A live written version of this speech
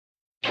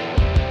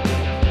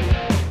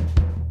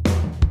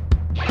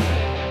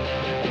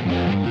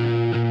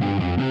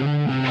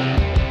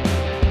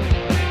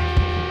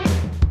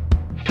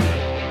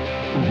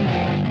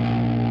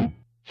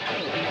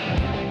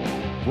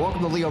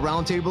Leo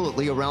Roundtable at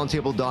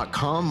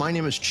leoroundtable.com. My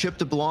name is Chip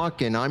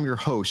DeBlock, and I'm your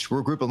host.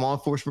 We're a group of law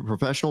enforcement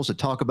professionals that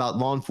talk about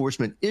law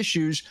enforcement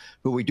issues,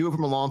 but we do it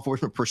from a law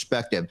enforcement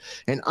perspective.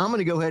 And I'm going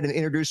to go ahead and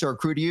introduce our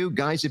crew to you.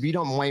 Guys, if you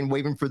don't mind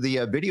waving for the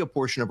video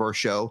portion of our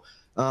show,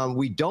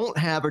 we don't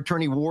have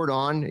Attorney Ward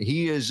on.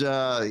 He's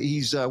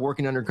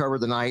working undercover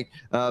tonight,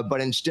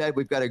 but instead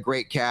we've got a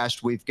great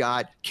cast. We've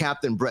got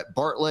Captain Brett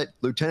Bartlett,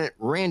 Lieutenant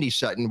Randy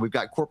Sutton. We've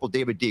got Corporal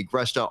David D.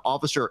 Gresta,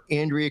 Officer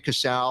Andrea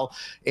Casal,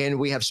 and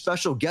we have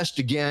special guest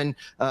again,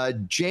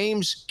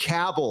 James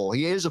Cabell.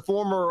 He is a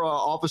former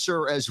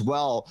officer as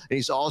well, and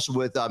he's also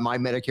with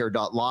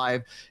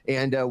MyMedicare.live.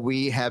 And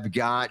we have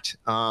got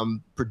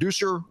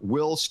producer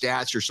Will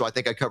Statzer. So I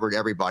think I covered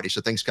everybody.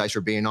 So thanks, guys,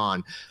 for being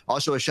on.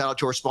 Also, a shout out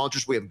to our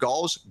sponsors. We have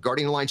Galls,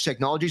 Guardian Alliance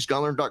Technologies,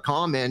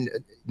 gunlearn.com, and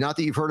not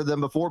that you've heard of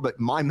them before, but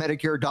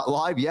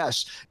MyMedicare.live.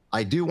 Yes,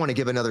 I do want to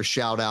give another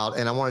shout out,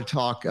 and I want to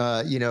talk,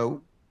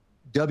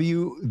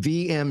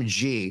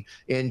 WVMG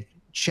in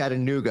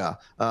Chattanooga.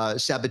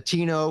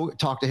 Sabatino,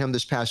 talked to him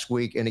this past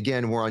week. And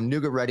again, we're on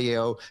Nooga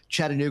Radio,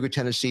 Chattanooga,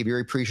 Tennessee.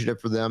 Very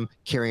appreciative for them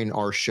carrying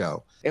our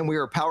show. And we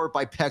are powered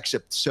by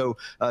Pexip. So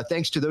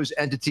thanks to those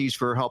entities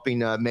for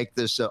helping make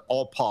this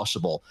all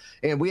possible.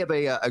 And we have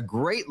a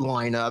great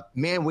lineup.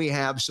 Man, we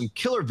have some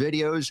killer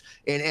videos.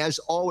 And as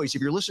always,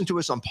 if you're listening to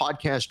us on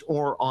podcast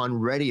or on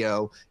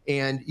radio,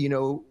 and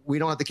we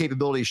don't have the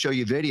capability to show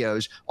you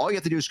videos, all you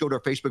have to do is go to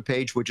our Facebook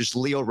page, which is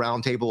Leo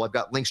Roundtable. I've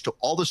got links to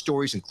all the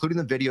stories, including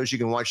the videos. You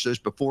can watch those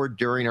before,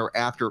 during, or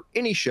after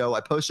any show.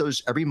 I post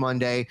those every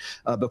Monday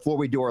before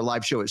we do our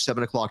live show at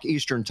 7 o'clock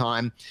Eastern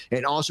time.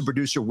 And also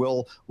producer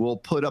will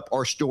put up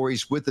our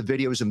stories with the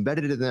videos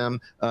embedded in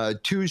them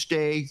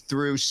Tuesday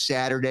through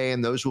Saturday,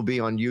 and those will be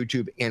on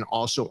YouTube and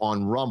also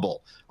on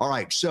Rumble. All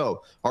right,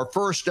 so our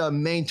first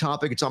main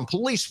topic, it's on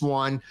Police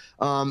One,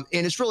 and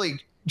it's really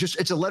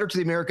it's a letter to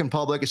the American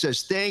public. It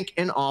says, thank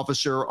an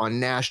officer on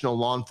National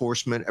Law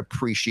Enforcement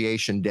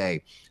Appreciation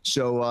Day.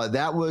 So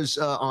that was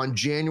on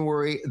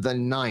January the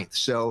 9th.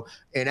 So,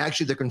 and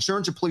actually the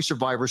Concerns of Police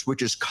Survivors,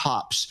 which is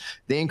COPS,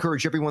 they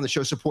encourage everyone to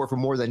show support for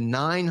more than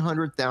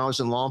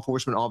 900,000 law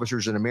enforcement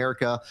officers in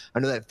America. I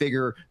know that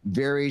figure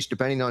varies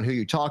depending on who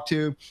you talk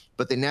to,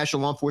 but the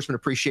National Law Enforcement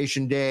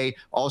Appreciation Day,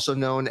 also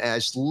known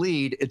as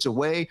LEAD, it's a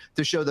way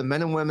to show the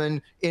men and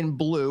women in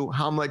blue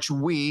how much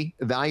we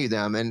value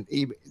them. And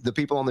the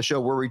people on the show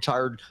were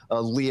retired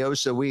Leo,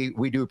 so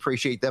we do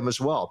appreciate them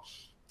as well.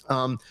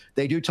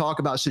 They do talk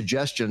about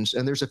suggestions,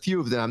 and there's a few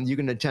of them. You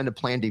can attend a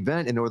planned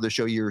event in order to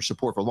show your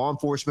support for law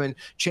enforcement,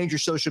 change your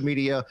social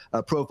media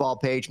profile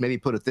page, maybe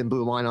put a thin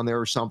blue line on there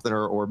or something,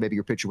 or maybe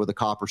your picture with a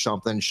cop or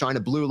something, shine a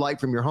blue light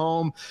from your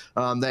home.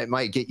 That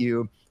might get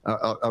you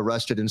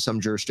arrested in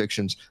some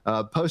jurisdictions.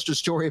 Post a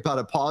story about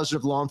a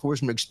positive law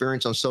enforcement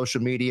experience on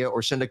social media,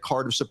 or send a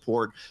card of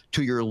support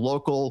to your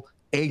local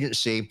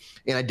agency.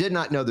 And I did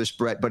not know this,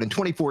 Brett, but in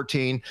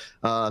 2014,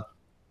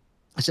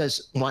 it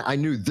says, well, I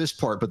knew this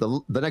part, but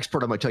the next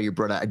part I'm going to tell you,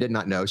 Brett, I did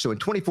not know. So in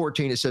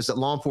 2014, it says that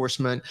law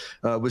enforcement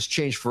was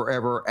changed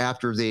forever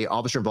after the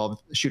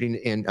officer-involved shooting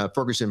in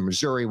Ferguson,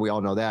 Missouri. We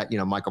all know that,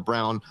 Michael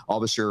Brown,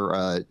 Officer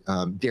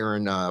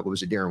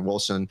Darren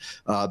Wilson.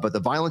 But the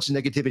violence and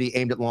negativity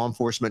aimed at law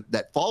enforcement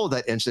that followed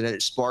that incident,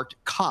 it sparked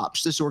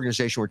COPS, this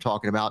organization we're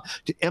talking about,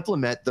 to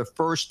implement the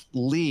first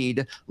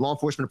LEAD, Law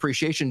Enforcement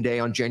Appreciation Day,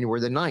 on January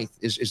the 9th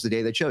is the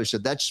day they chose. So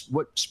that's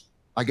what,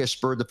 I guess,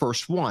 spurred the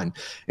first one.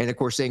 And of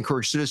course, they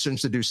encourage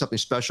citizens to do something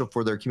special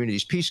for their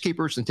community's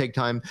peacekeepers and take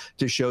time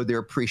to show their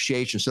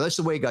appreciation. So that's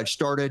the way it got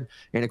started.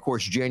 And of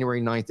course,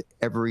 January 9th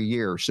every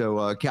year.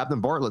 So Captain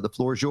Bartlett, the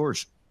floor is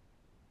yours.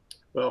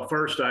 Well,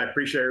 first, I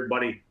appreciate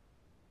everybody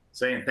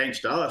saying thanks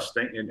to us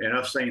and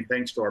us saying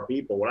thanks to our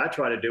people. What I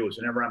try to do is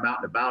whenever I'm out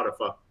and about, if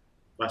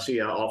I see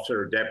an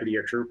officer or deputy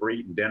or trooper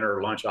eating dinner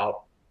or lunch,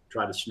 I'll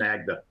try to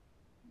snag the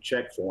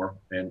check for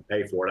them and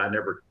pay for it. I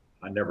never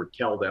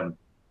tell them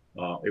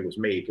it was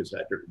me, because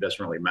that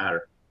doesn't really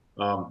matter.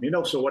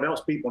 So what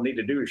else people need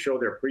to do to show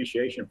their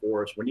appreciation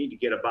for us? We need to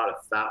get about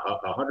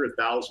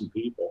 100,000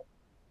 people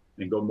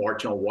and go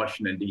march on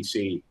Washington,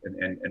 D.C.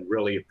 and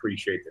really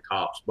appreciate the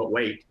cops. But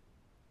wait,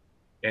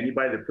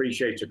 anybody that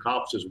appreciates the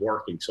cops is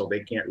working, so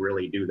they can't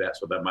really do that.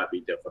 So that might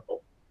be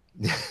difficult.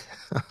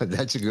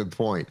 That's a good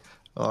point.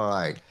 All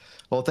right.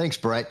 Well, thanks,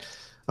 Brett.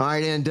 All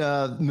right, and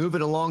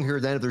moving along here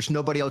then, if there's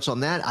nobody else on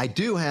that, I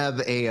do have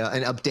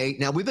an update.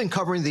 Now, we've been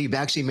covering the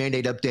vaccine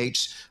mandate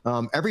updates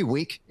every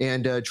week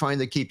and trying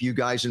to keep you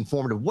guys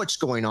informed of what's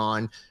going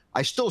on.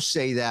 I still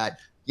say that,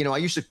 I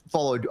used to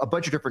follow a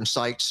bunch of different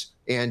sites,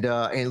 and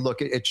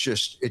look,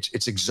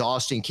 it's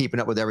exhausting keeping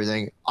up with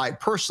everything. I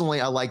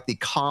like the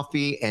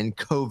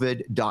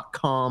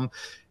coffeeandcovid.com.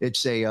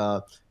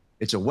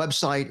 It's a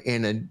website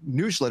and a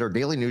newsletter,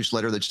 daily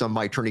newsletter that's done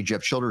by Attorney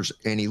Jeff Childers,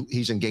 and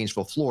he's in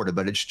Gainesville, Florida,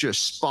 but it's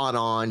just spot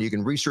on. You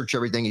can research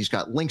everything. He's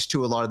got links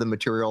to a lot of the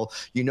material.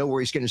 You know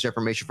where he's getting his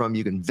information from.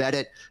 You can vet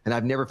it, and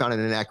I've never found an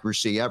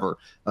inaccuracy ever.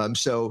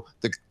 So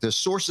the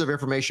sources of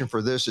information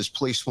for this is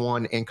Police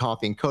One and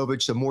Coffee and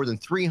COVID. So more than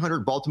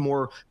 300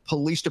 Baltimore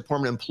Police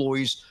Department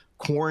employees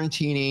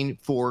quarantining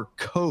for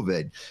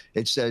COVID.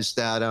 It says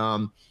that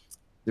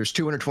There's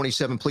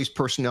 227 police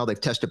personnel. They've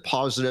tested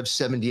positive.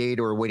 78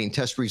 are awaiting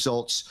test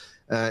results.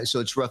 So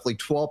it's roughly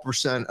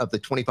 12% of the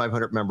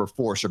 2,500 member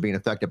force are being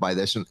affected by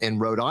this. In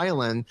Rhode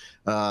Island,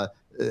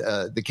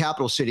 the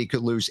capital city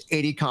could lose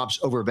 80 cops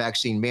over a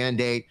vaccine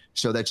mandate.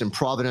 So that's in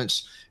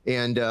Providence.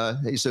 And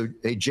so,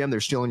 hey, Jim, they're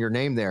stealing your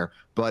name there.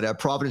 But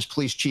Providence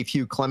Police Chief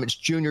Hugh Clements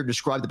Jr.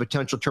 described the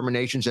potential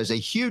terminations as a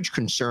huge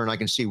concern. I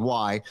can see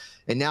why.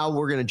 And now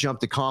we're going to jump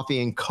to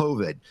Coffee and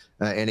COVID.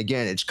 And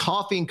again, it's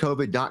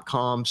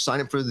coffeeandcovid.com. Sign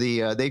up for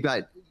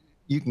the,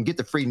 you can get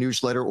the free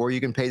newsletter, or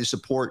you can pay to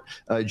support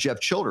Jeff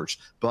Childers.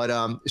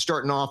 But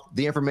starting off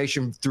the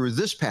information through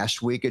this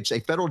past week, it's a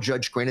federal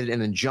judge granted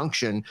an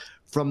injunction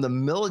from the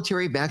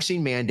military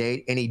vaccine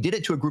mandate, and he did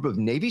it to a group of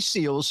Navy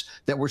SEALs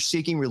that were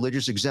seeking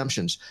religious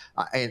exemptions.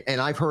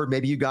 And I've heard,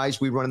 maybe you guys,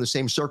 we run in the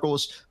same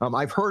circles.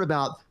 I've heard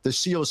about the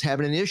SEALs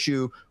having an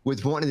issue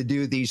with wanting to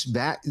do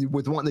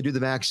the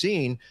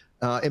vaccine.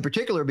 In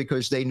particular,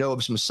 because they know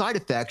of some side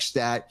effects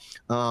that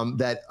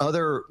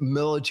other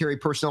military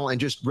personnel and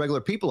just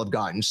regular people have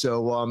gotten.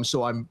 So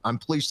I'm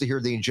pleased to hear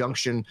the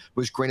injunction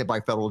was granted by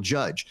a federal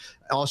judge.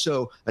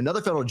 Also,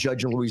 another federal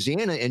judge in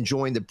Louisiana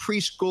enjoined the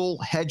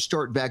preschool Head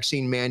Start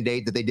vaccine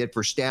mandate that they did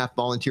for staff,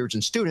 volunteers,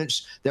 and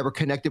students that were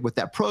connected with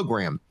that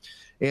program.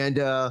 And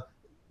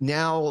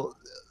now,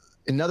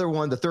 another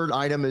one, the third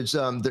item is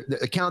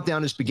the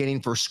countdown is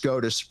beginning for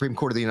SCOTUS, Supreme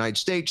Court of the United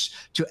States,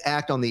 to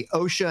act on the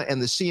OSHA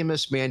and the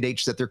CMS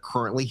mandates that they're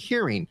currently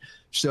hearing.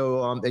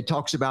 So it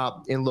talks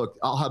about, and look,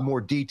 I'll have more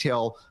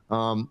detail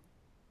on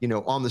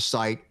the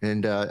site.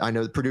 And I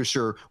know the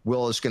producer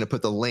Will is going to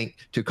put the link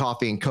to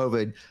Coffee and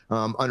COVID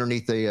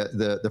underneath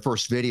the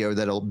first video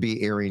that'll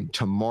be airing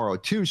tomorrow,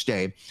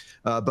 Tuesday.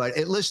 But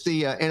it lists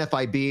the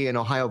NFIB in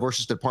Ohio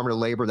versus Department of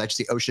Labor. That's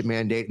the OSHA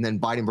mandate. And then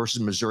Biden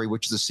versus Missouri,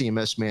 which is the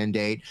CMS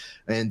mandate.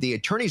 And the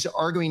attorneys are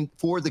arguing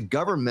for the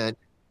government.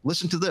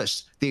 Listen to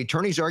this. The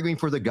attorneys arguing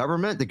for the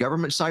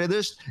government side of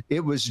this, it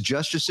was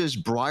Justices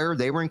Breyer,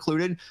 they were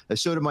included,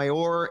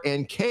 Sotomayor,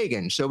 and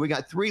Kagan. So we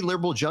got three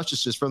liberal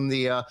justices from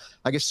the,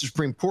 the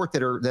Supreme Court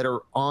that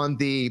are on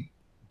the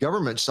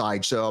government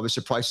side. So I was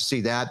surprised to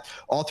see that.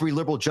 All three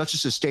liberal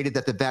justices stated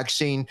that the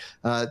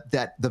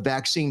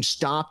vaccine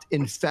stopped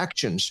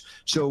infections.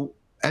 So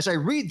as I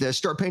read this,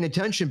 start paying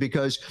attention,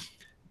 because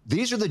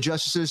these are the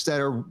justices that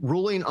are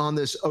ruling on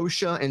this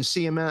OSHA and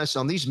CMS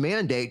on these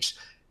mandates.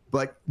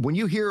 But when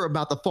you hear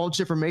about the false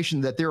information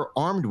that they're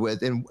armed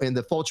with and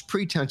the false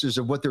pretenses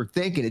of what they're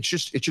thinking, it's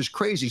just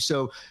crazy.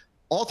 So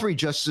all three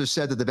justices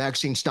said that the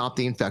vaccine stopped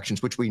the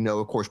infections, which we know,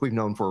 of course, we've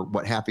known for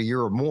half a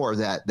year or more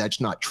that that's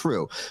not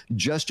true.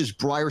 Justice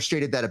Breyer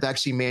stated that a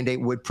vaccine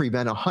mandate would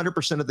prevent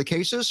 100% of the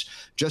cases.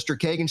 Justice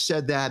Kagan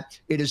said that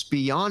it is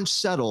beyond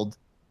settled,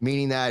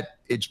 meaning that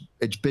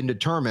it's been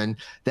determined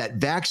that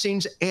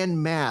vaccines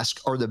and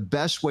masks are the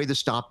best way to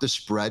stop the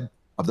spread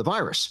of the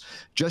virus.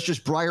 Justice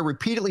Breyer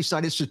repeatedly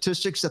cited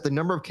statistics that the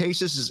number of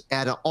cases is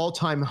at an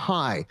all-time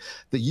high.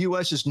 The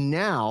U.S. is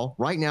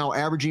right now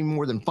averaging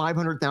more than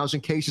 500,000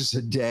 cases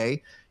a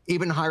day,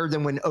 even higher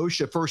than when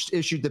OSHA first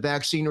issued the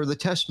vaccine or the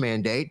test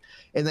mandate,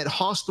 and that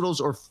hospitals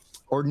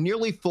are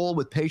nearly full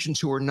with patients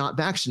who are not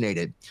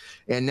vaccinated.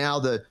 And now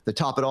to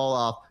top it all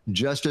off,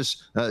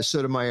 Justice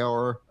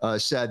Sotomayor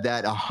said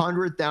that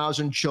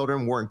 100,000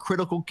 children were in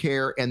critical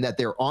care and that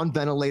they're on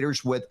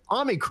ventilators with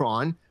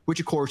Omicron, which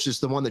of course is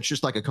the one that's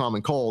just like a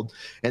common cold.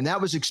 And that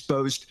was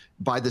exposed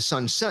by the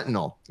Sun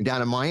Sentinel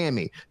down in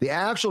Miami. The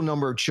actual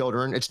number of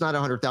children, it's not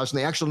 100,000,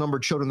 the actual number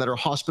of children that are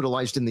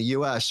hospitalized in the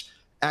U.S.,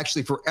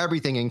 actually for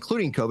everything,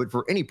 including COVID,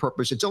 for any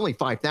purpose, it's only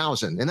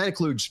 5,000. And that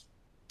includes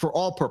for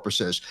all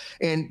purposes.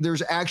 And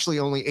there's actually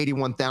only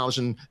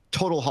 81,000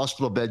 total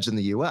hospital beds in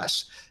the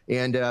U.S.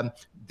 And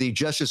the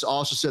justice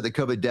also said that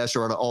COVID deaths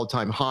are at an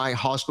all-time high.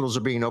 Hospitals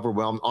are being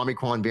overwhelmed.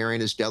 Omicron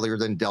variant is deadlier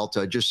than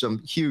Delta. Just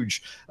some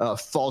huge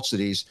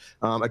falsities.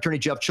 Attorney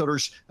Jeff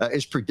Childers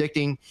is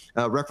predicting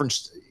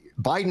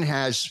Biden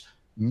has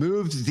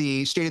moved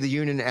the State of the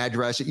Union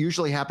address. It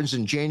usually happens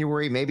in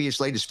January, maybe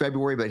as late as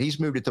February, but he's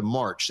moved it to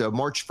March. So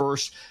March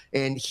 1st.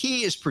 And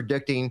he is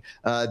predicting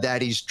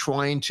that he's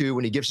trying to,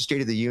 when he gives the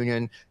State of the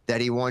Union, that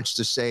he wants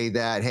to say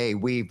that, hey,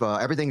 we've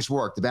everything's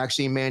worked. The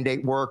vaccine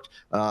mandate worked.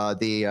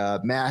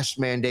 The mask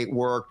mandate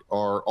worked,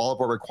 or all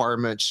of our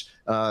requirements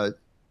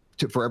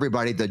for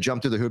everybody to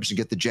jump through the hoops and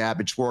get the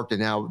jab. It's worked, and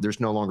now there's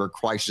no longer a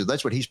crisis.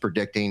 That's what he's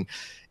predicting.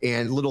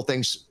 And little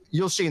things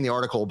you'll see in the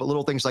article, but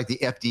little things like the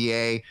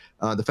FDA,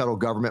 the federal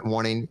government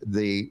wanting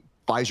the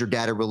Pfizer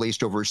data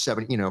released over for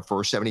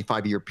a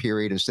 75-year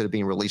period instead of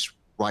being released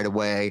right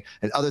away,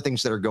 and other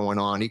things that are going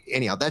on.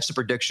 Anyhow, that's the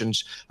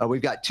predictions.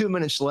 We've got 2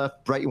 minutes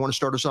left. Brett, you want to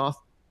start us off?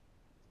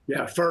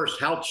 Yeah, first,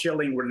 how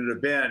chilling would it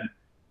have been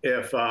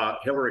if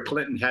Hillary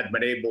Clinton had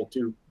been able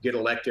to get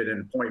elected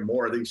and appoint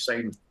more of these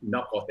same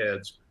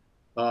knuckleheads?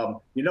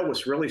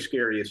 What's really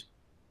scary is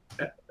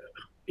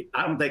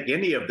I don't think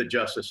any of the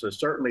justices,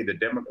 certainly the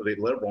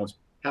liberals,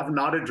 have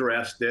not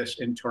addressed this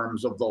in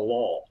terms of the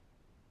law.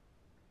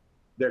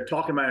 They're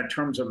talking about it in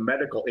terms of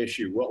medical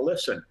issue. Well,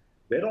 listen,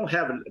 they don't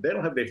have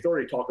the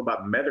authority to talk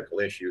about medical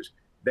issues.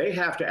 They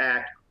have to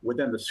act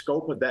within the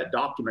scope of that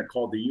document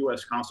called the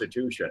U.S.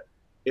 Constitution.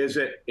 Is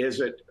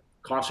it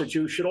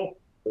constitutional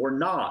or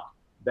not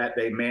that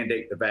they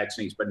mandate the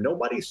vaccines? But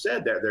nobody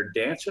said that. They're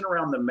dancing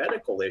around the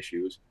medical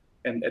issues,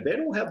 and they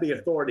don't have the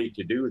authority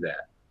to do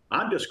that.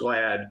 I'm just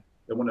glad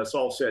that when it's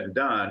all said and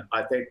done,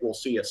 I think we'll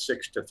see a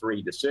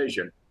 6-3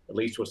 decision. At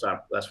least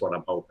that's what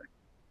I'm hoping.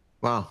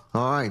 Wow.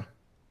 All right.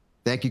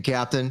 Thank you,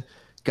 Captain.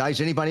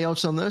 Guys, anybody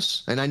else on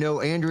this? And I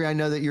know, Andrea, I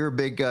know that you're a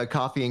big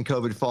coffee and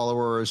COVID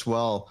follower as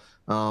well.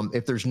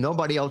 If there's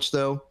nobody else,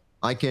 though,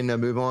 I can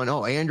move on.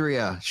 Oh,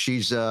 Andrea,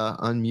 she's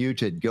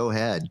unmuted. Go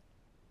ahead.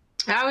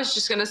 I was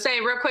just going to say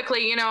real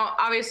quickly, you know,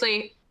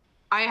 obviously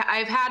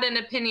I've had an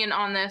opinion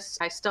on this.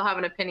 I still have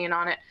an opinion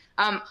on it.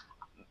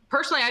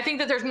 Personally, I think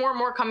that there's more and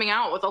more coming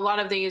out with a lot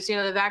of these, you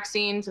know, the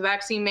vaccines, the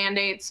vaccine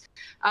mandates.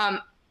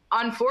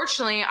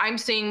 Unfortunately, I'm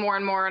seeing more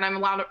and more, and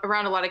I'm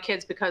around a lot of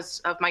kids because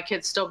of my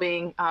kids still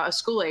being a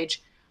school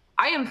age.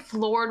 I am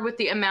floored with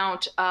the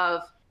amount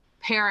of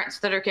parents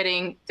that are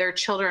getting their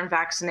children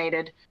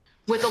vaccinated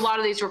with a lot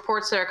of these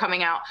reports that are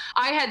coming out.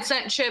 I had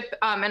sent Chip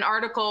an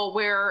article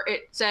where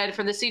it said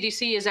from the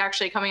CDC is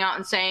actually coming out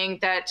and saying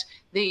that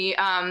the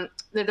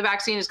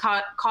vaccine is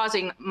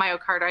causing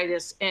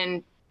myocarditis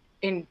in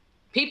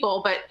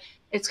people, but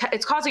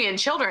it's causing it in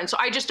children. So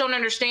I just don't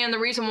understand the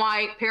reason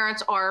why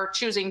parents are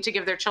choosing to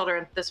give their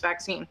children this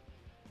vaccine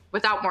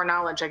without more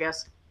knowledge, I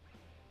guess.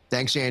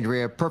 Thanks,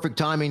 Andrea. Perfect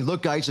timing.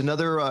 Look, guys,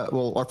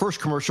 our first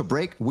commercial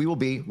break. We will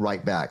be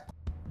right back.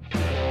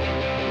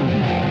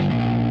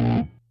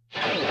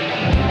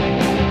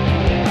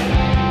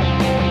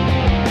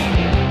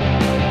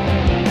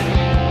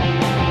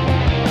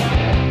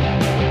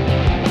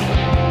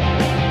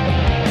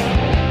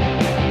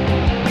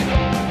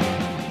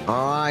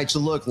 So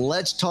look,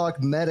 let's talk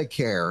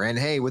Medicare. And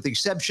hey, with the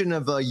exception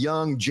of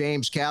young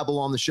James Cabell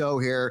on the show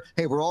here,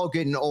 hey, we're all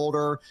getting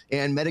older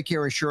and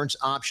Medicare insurance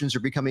options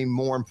are becoming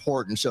more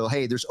important. So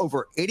hey, there's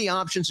over 80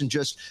 options in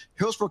just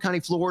Hillsborough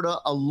County, Florida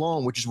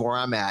alone, which is where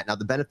I'm at. Now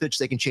the benefits,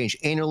 they can change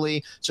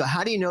annually. So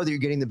how do you know that you're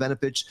getting the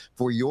benefits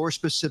for your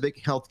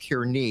specific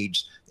healthcare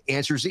needs?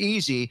 Answer is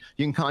easy.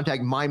 You can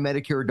contact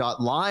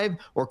mymedicare.live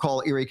or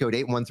call area code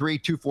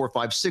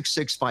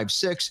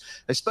 813-245-6656,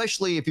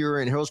 especially if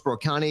you're in Hillsborough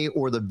County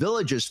or the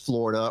Villages,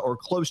 Florida, or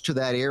close to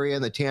that area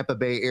in the Tampa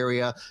Bay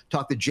area.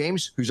 Talk to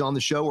James, who's on the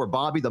show, or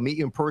Bobby. They'll meet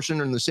you in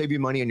person and they'll save you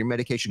money on your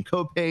medication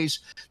copays.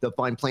 They'll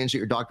find plans that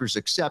your doctors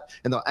accept,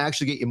 and they'll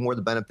actually get you more of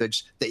the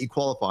benefits that you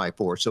qualify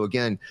for. So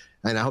again,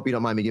 and I hope you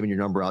don't mind me giving your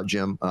number out,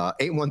 Jim,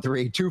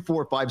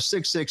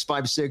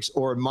 813-245-6656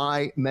 or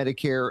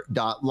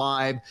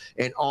mymedicare.live,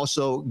 and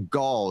also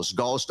Galls,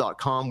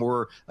 galls.com.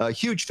 We're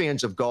huge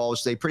fans of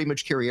Galls. They pretty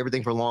much carry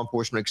everything for law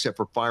enforcement except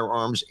for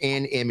firearms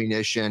and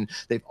ammunition.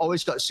 They've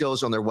always got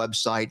sales on their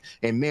website,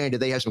 and man, do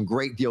they have some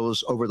great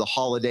deals over the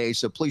holidays.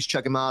 So please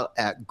check them out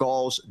at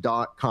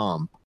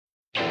galls.com.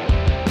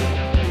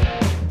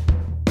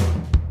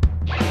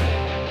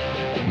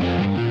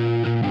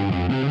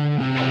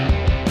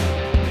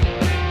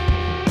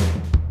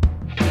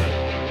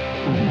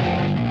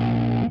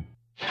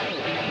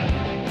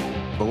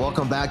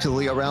 Welcome back to the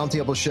Leo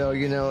Roundtable Show.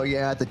 You know,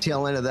 at the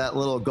tail end of that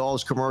little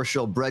Galls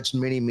commercial, Brett's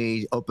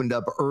Mini-Me opened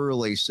up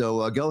early.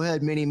 So go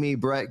ahead, Mini-Me,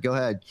 Brett, go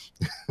ahead.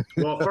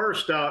 Well,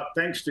 first,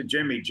 thanks to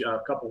Jimmy. A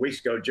couple of weeks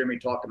ago, Jimmy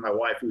talked to my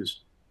wife,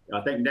 who's,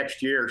 I think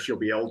next year she'll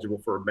be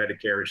eligible for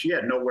Medicare. And she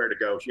had nowhere to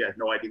go. She had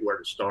no idea where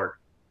to start.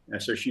 And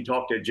so she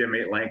talked to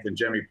Jimmy at length, and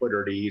Jimmy put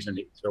her at ease. And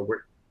so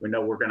we know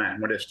we're going to,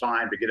 when it's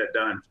time to get it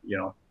done, you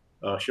know,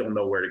 she'll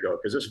know where to go.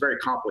 Because it's very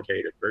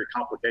complicated, very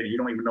complicated. You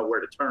don't even know where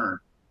to turn.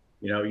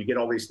 You know, you get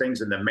all these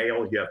things in the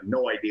mail. You have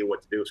no idea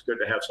what to do. It's good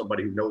to have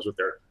somebody who knows what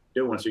they're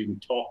doing so you can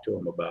talk to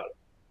them about it.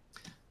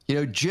 You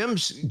know, Jim,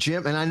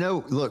 and I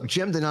know, look,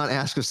 Jim did not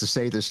ask us to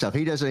say this stuff.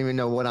 He doesn't even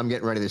know what I'm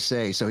getting ready to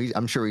say. So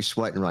I'm sure he's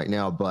sweating right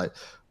now. But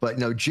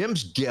no,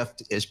 Jim's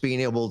gift is being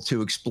able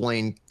to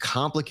explain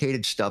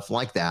complicated stuff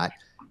like that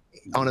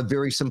on a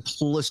very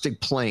simplistic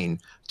plane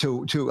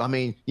I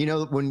mean, you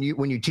know, when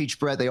you teach,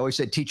 Brett, they always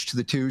said teach to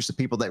the twos, the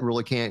people that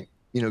really can't,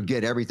 you know,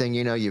 get everything.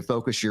 You know, you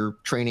focus your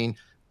training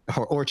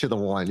or to the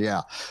one.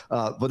 Yeah.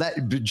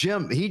 But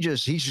Jim, he's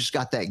just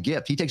got that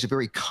gift. He takes a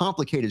very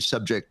complicated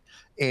subject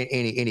and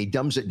he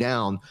dumbs it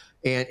down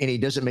and he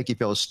doesn't make you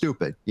feel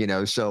stupid, you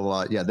know?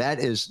 So that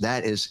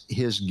is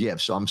his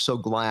gift. So I'm so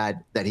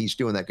glad that he's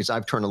doing that because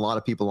I've turned a lot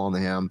of people on to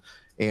him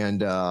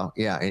and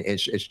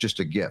it's just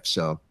a gift.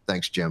 So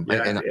thanks, Jim.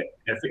 Yeah,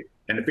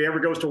 and if he ever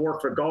goes to work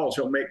for Galls,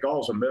 he'll make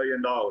Galls $1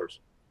 million.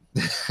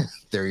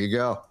 There you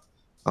go.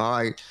 All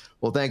right.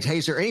 Well, thanks. Hey,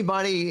 is there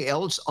anybody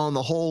else on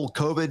the whole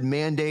COVID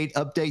mandate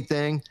update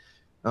thing?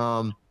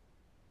 I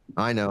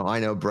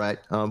know,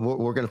 Brett.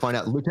 We're going to find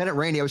out. Lieutenant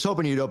Randy, I was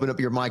hoping you'd open up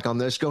your mic on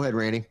this. Go ahead,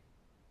 Randy.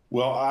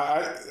 Well,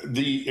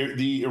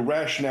 the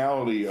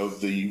irrationality of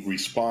the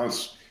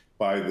response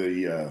by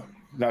the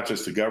not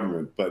just the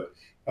government, but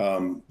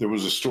there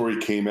was a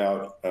story came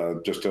out I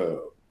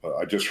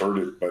just heard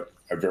it, but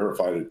I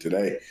verified it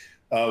today,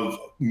 of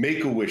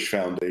Make-A-Wish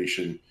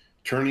Foundation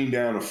turning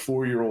down a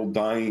 4-year-old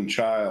dying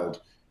child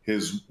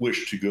his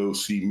wish to go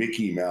see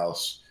Mickey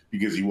Mouse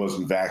because he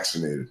wasn't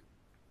vaccinated.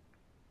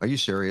 Are you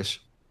serious?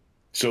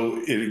 So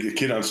a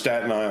kid on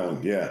Staten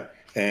Island, yeah,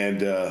 and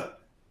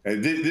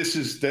this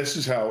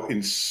is how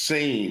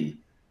insane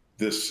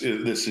this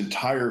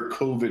entire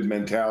COVID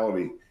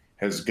mentality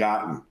has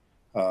gotten.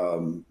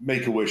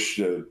 Make-A-Wish,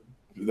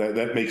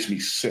 that makes me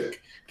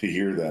sick to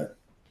hear that.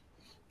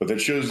 But that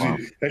shows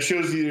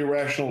the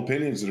irrational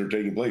opinions that are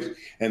taking place,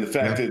 and the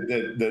fact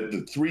that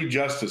the three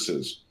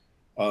justices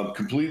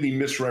completely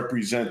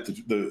misrepresent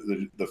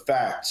the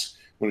facts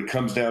when it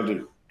comes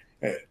down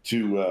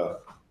to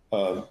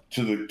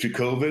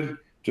COVID.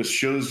 Just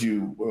shows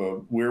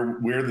you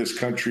where this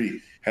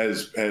country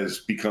has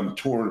become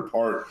torn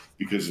apart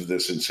because of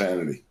this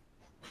insanity.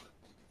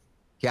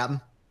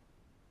 Captain?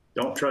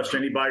 Don't trust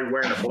anybody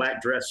wearing a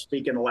black dress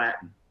speaking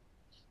Latin.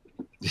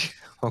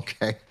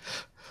 Okay.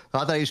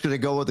 I thought he was going to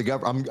go with the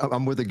government.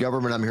 I'm with the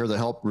government. I'm here to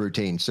help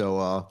routine. So,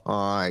 all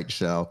right.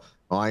 So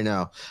I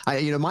know.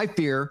 My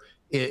fear,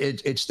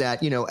 it's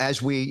that, as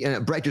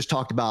Brett just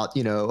talked about,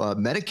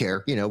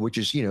 Medicare, which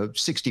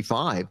is,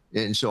 65.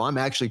 And so I'm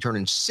actually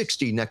turning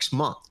 60 next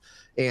month.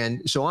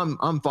 And so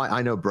I'm fine.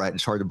 I know, Brett,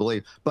 it's hard to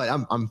believe, but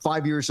I'm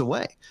 5 years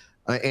away.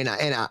 And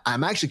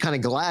I'm actually kind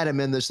of glad I'm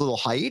in this little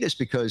hiatus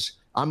because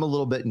I'm a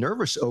little bit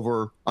nervous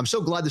I'm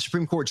so glad the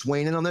Supreme Court's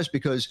weighing in on this,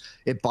 because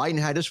if Biden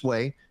had his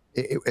way,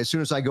 as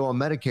soon as I go on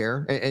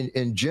Medicare,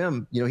 and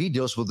Jim, he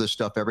deals with this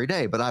stuff every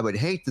day, but I would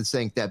hate to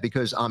think that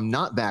because I'm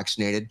not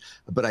vaccinated,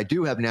 but I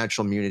do have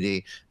natural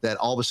immunity, that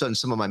all of a sudden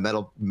some of my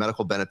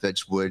medical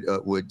benefits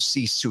would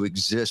cease to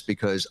exist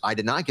because I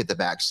did not get the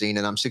vaccine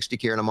and I'm 60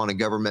 care and I'm on a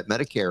government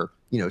Medicare,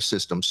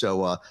 system.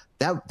 So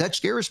that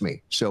scares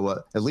me. So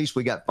at least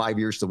we got 5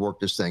 years to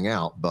work this thing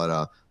out,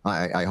 but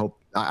I hope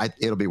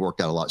it'll be worked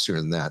out a lot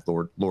sooner than that,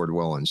 Lord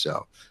willing.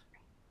 So,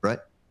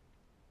 Brett?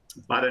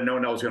 If I'd have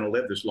known I was going to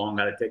live this long,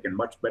 I'd have taken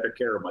much better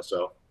care of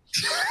myself.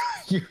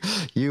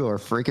 You are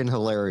freaking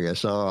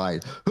hilarious. All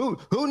right.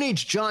 Who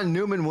needs John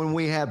Newman when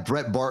we have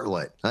Brett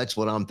Bartlett? That's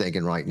what I'm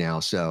thinking right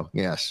now. So,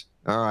 yes.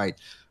 All right.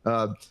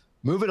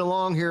 Moving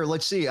along here.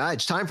 Let's see.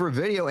 It's time for a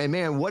video. And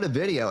man, what a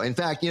video. In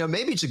fact,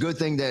 maybe it's a good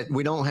thing that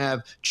we don't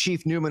have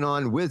Chief Newman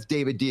on with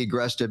David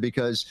D'Agresta,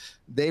 because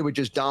they would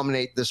just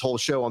dominate this whole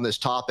show on this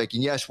topic.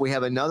 And yes, we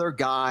have another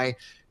guy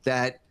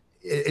that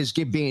is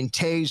being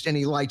tased and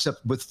he lights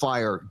up with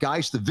fire.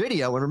 Guys, the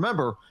video, and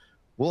remember,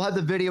 we'll have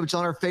the video. It's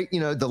on our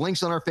the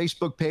links on our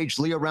Facebook page,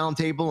 Leo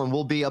Roundtable, and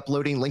we'll be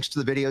uploading links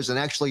to the videos. And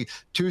actually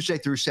Tuesday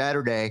through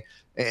Saturday,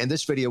 and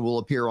this video will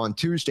appear on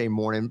Tuesday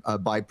morning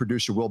by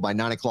producer Will by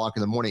 9 o'clock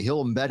in the morning.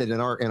 He'll embed it in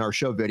our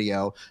show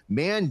video.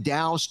 Man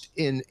doused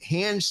in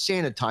hand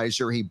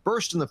sanitizer. He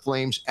burst in the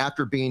flames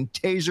after being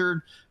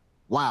tasered.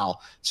 Wow.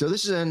 So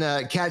this is in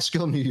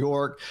Catskill, New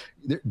York.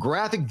 The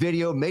graphic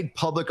video made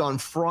public on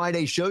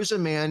Friday shows a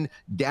man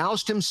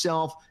doused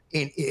himself,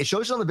 and it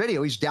shows on the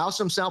video. He's doused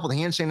himself with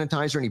hand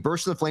sanitizer, and he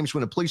burst in the flames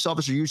when a police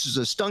officer uses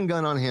a stun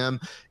gun on him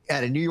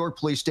at a New York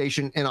police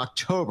station in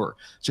October.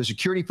 So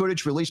security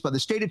footage released by the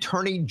state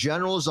attorney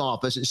general's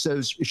office. It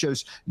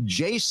shows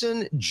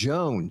Jason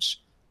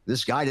Jones.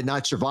 This guy did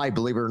not survive,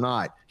 believe it or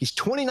not. He's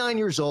 29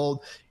 years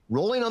old,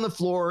 rolling on the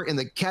floor in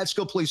the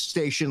Catskill police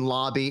station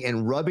lobby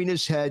and rubbing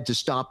his head to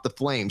stop the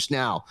flames.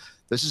 Now,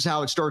 this is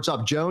how it starts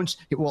off. Jones,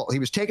 he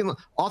was taken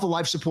off of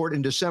life support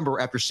in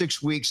December after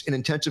 6 weeks in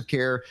intensive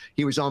care.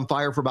 He was on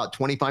fire for about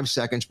 25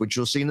 seconds, which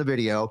you'll see in the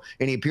video,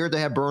 and he appeared to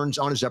have burns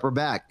on his upper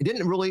back. It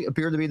didn't really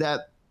appear to be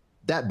that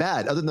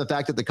bad, other than the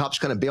fact that the cops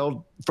kind of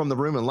bailed from the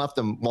room and left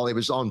him while he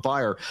was on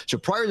fire. So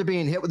prior to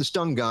being hit with the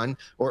stun gun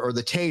or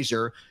the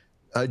taser,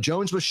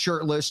 Jones was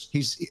shirtless.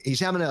 He's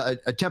having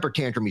a temper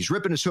tantrum. He's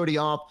ripping his hoodie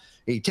off.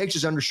 He takes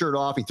his undershirt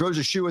off. He throws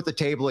a shoe at the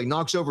table. He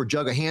knocks over a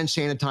jug of hand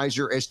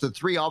sanitizer as the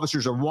three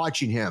officers are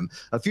watching him.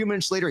 A few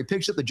minutes later, he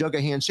picks up the jug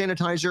of hand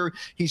sanitizer.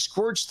 He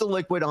squirts the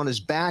liquid on his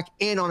back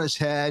and on his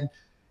head.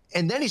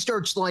 And then he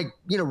starts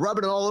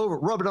rubbing it all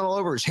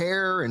over his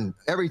hair and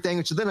everything.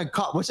 And so then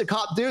what's a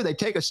cop do? They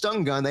take a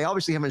stun gun. They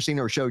obviously haven't seen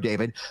our show,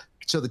 David.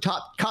 So the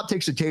cop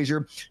takes a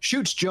taser,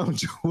 shoots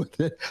Jones with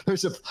it.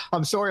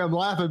 I'm sorry I'm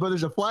laughing, but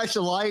there's a flash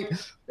of light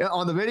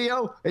on the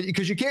video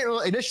because you can't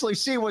really initially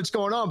see what's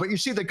going on, but you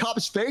see the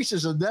cop's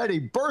faces, and then he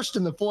burst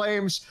in the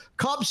flames.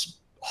 Cops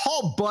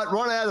haul butt,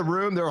 run out of the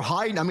room. They're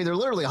hiding. I mean, they're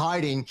literally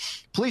hiding.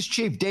 Police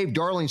Chief Dave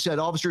Darling said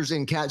officers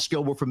in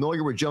Catskill were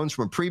familiar with Jones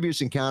from previous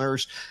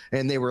encounters,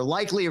 and they were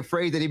likely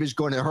afraid that he was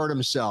going to hurt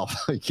himself.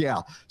 Yeah.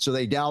 So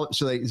they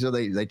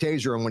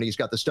taser him when he's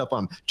got the stuff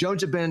on him.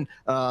 Jones had been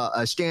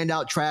a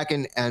standout track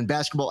and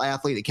basketball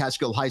athlete at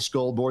Catskill High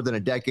School more than a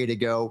decade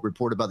ago,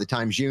 reported by the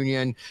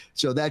Times-Union.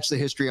 So that's the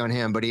history on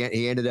him, but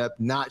he ended up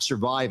not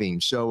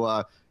surviving.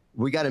 So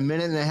we got a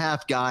minute and a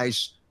half,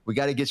 guys. We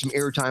got to get some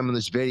airtime on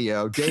this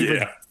video.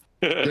 David,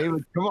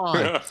 David, come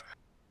on.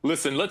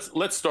 Listen,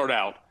 let's start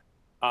out.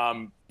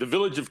 The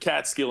village of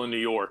Catskill in New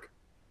York.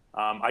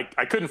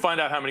 I couldn't find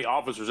out how many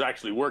officers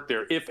actually work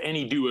there, if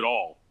any do at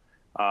all.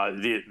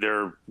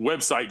 Their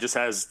website just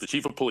has the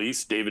chief of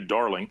police, David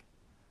Darling,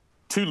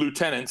 2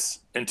 lieutenants,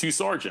 and 2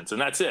 sergeants, and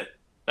that's it.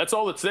 That's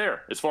all that's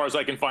there, as far as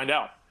I can find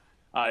out.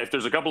 If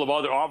there's a couple of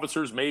other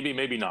officers,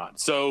 maybe not.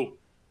 So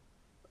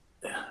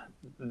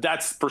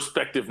that's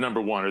perspective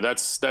number one, or that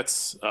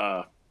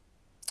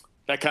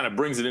kind of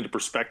brings it into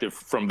perspective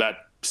from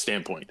that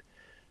standpoint.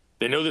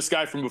 They know this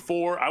guy from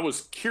before. I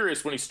was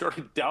curious when he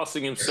started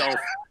dousing himself,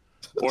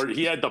 or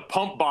he had the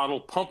pump bottle,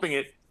 pumping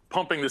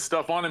the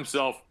stuff on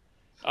himself.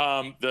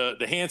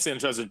 The hand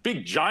sanitizer,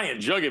 big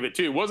giant jug of it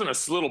too. It wasn't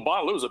a little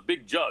bottle; it was a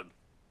big jug.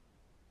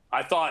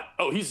 I thought,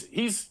 oh,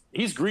 he's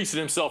greasing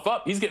himself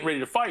up. He's getting ready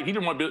to fight. He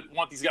didn't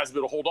want these guys to be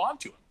able to hold on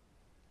to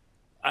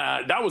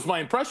him. That was my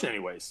impression,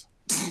 anyways.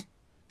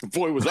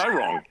 Boy, was I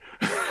wrong.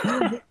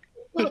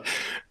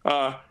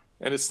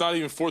 And it's not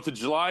even 4th of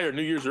July or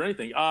New Year's or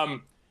anything.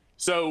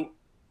 So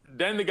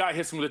then the guy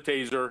hits him with a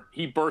taser.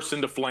 He bursts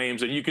into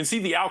flames, and you can see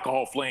the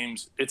alcohol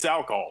flames. It's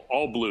alcohol,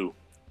 all blue.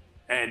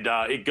 And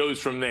it goes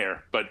from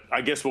there. But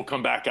I guess we'll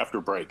come back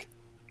after break.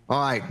 All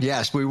right.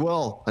 Yes, we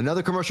will.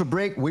 Another commercial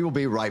break. We will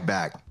be right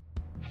back.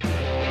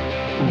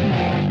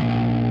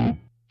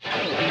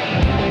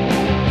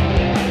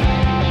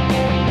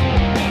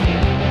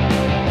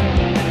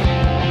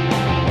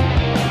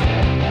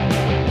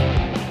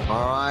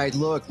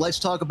 Look, let's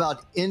talk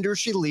about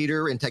industry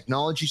leader in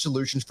technology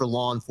solutions for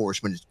law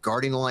enforcement. It's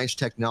Guardian Alliance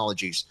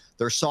Technologies.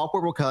 Their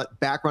software will cut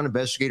background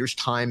investigators'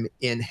 time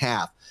in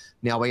half.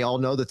 Now, we all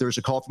know that there's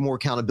a call for more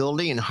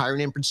accountability in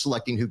hiring and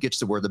selecting who gets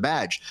to wear the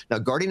badge. Now,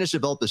 Guardian has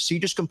developed a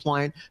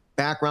CJIS-compliant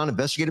background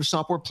investigative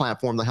software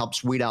platform that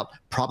helps weed out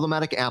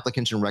problematic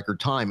applicants in record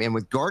time. And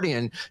with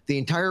Guardian, the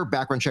entire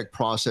background check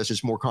process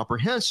is more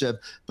comprehensive,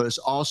 but it's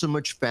also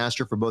much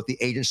faster for both the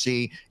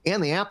agency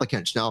and the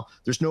applicants. Now,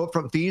 there's no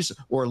upfront fees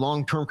or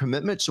long-term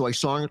commitment, so I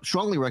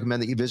strongly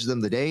recommend that you visit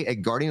them today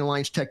at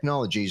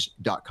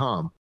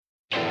GuardianAllianceTechnologies.com.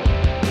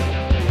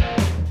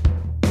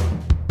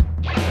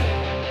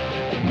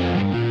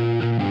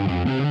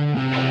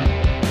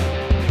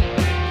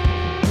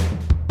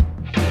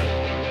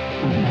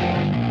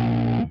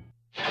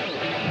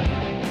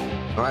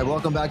 All right,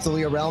 welcome back to the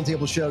Leo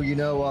Roundtable Show. You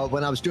know,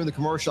 when I was doing the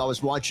commercial, I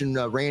was watching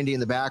Randy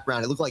in the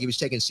background. It looked like he was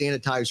taking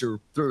sanitizer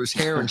through his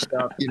hair and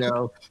stuff, you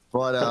know.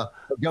 But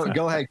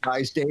go ahead,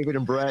 guys, David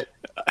and Brett.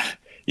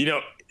 You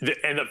know,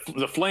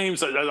 the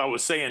flames, as I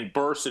was saying,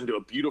 burst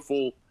into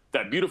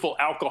that beautiful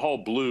alcohol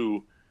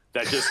blue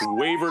that just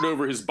wavered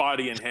over his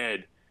body and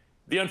head.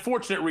 The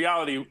unfortunate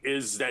reality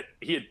is that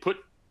he had put,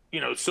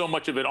 so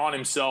much of it on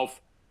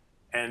himself,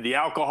 and the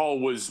alcohol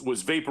was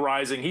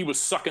vaporizing. He was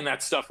sucking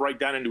that stuff right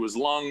down into his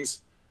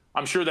lungs.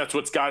 I'm sure that's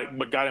what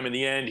got him in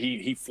the end.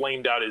 He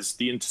flamed out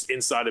the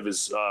inside of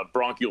his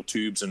bronchial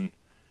tubes, and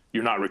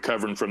you're not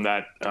recovering from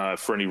that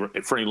for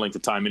any length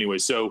of time anyway.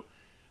 So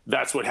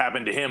that's what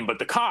happened to him. But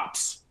the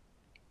cops,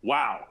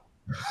 wow,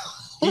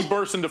 he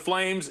burst into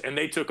flames and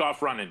they took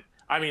off running.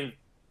 I mean,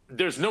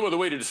 there's no other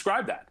way to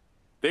describe that.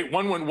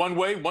 One went one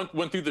way, one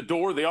went through the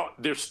door.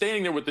 They're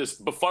standing there with this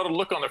befuddled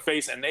look on their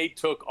face, and they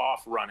took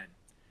off running.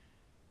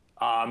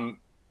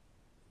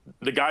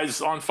 The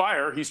guy's on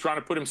fire. He's trying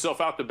to put himself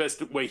out the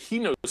best way he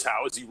knows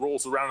how as he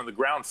rolls around on the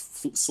ground,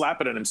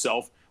 slapping at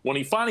himself. When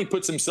he finally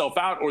puts himself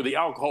out, or the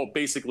alcohol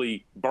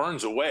basically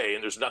burns away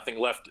and there's nothing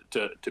left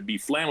to be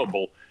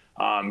flammable,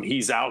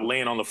 he's out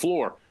laying on the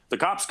floor. The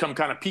cops come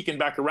kind of peeking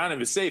back around in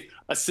his safe.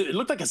 It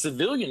looked like a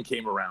civilian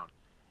came around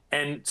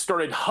and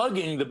started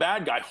hugging the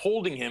bad guy,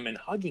 holding him and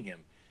hugging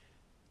him.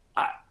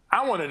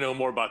 I want to know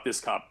more about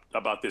this cop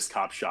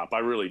shop. I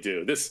really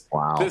do. This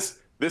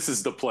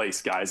is the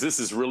place, guys. This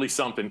is really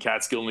something.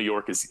 Catskill, New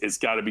York is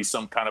got to be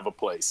some kind of a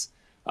place.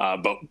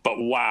 But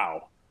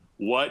wow,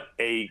 what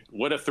a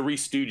Three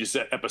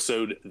Stooges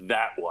episode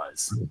that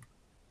was.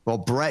 Well,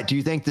 Brett, do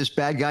you think this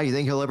bad guy? You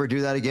think he'll ever do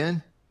that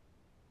again?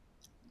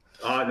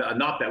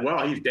 Not that.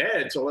 Well, he's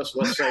dead, so let's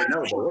say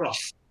no.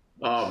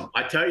 But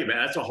I tell you, man,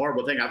 that's a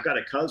horrible thing. I've got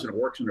a cousin who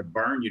works in a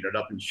burn unit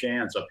up in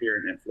Shands, up here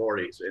in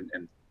Florida,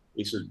 and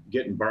he says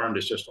getting burned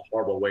is just a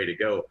horrible way to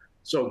go.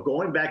 So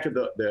going back to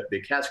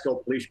the Catskill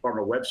Police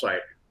Department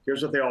website,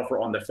 here's what they offer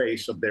on the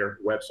face of their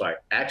website: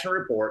 action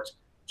reports,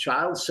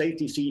 child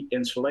safety seat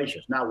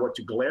installations. Now, what's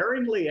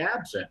glaringly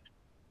absent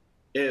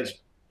is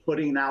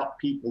putting out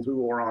people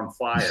who are on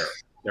fire.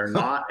 They're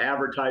not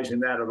advertising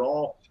that at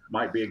all.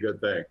 Might be a good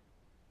thing.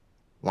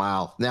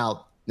 Wow.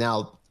 Now,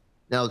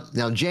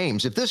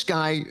 James, if this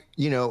guy,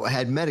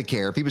 had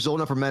Medicare, if he was old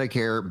enough for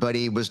Medicare, but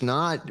he was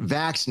not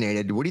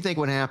vaccinated, what do you think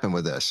would happen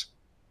with this?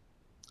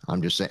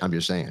 I'm just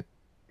saying.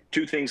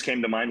 Two things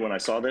came to mind when I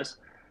saw this.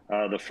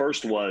 The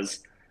first was,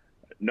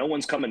 no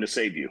one's coming to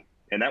save you.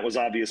 And that was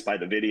obvious by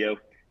the video.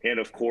 And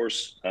of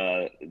course,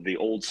 the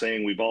old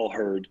saying we've all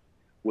heard,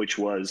 which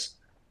was,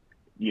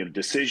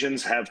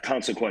 decisions have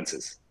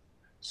consequences.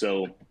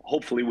 So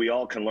hopefully we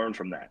all can learn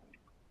from that.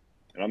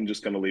 And I'm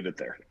just going to leave it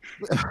there.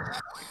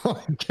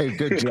 Okay,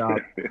 good job.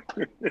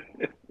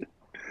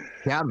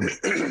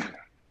 Captain.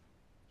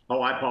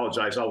 Oh, I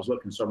apologize. I was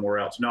looking somewhere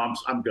else. No,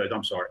 I'm good.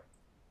 I'm sorry.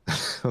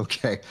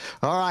 Okay.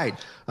 All right.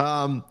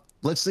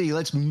 Let's see.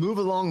 Let's move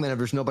along then if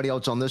there's nobody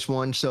else on this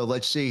one. So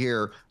let's see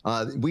here.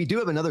 We do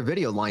have another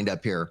video lined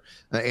up here.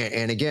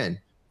 And again,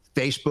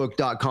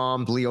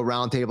 Facebook.com, Leo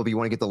Roundtable, if you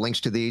want to get the links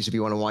to these, if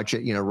you want to watch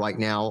it, right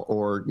now,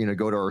 or,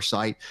 go to our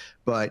site.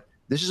 But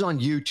This is on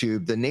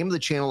YouTube. The name of the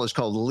channel is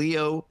called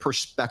Leo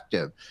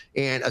Perspective.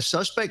 And a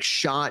suspect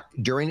shot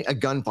during a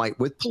gunfight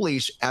with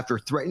police after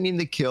threatening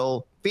to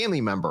kill family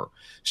member.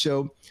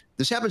 So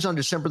this happens on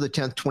December the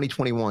 10th,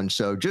 2021.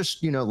 So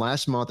just,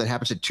 last month. It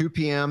happens at 2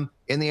 p.m.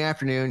 in the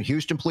afternoon.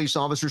 Houston police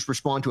officers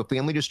respond to a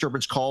family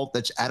disturbance call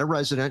that's at a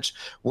residence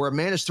where a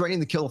man is threatening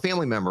to kill a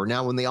family member.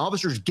 Now, when the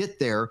officers get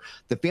there,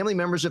 the family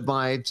members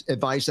advise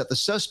that the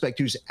suspect,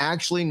 who's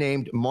actually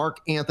named Mark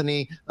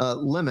Anthony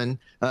Lemon,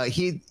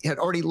 he had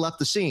already left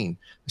the scene.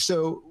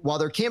 So while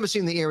they're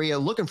canvassing the area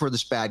looking for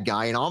this bad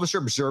guy, an officer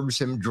observes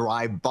him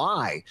drive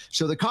by.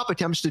 So the cop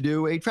attempts to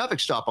do a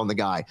traffic stop on the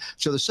guy.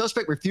 So the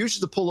suspect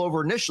refuses to pull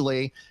over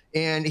initially,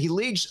 and he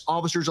leads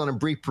officers on a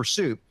brief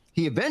pursuit.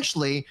 He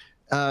eventually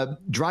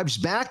drives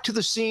back to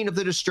the scene of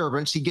the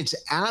disturbance. He gets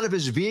out of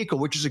his vehicle,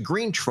 which is a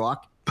green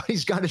truck, but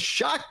he's got a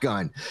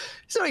shotgun.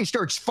 So he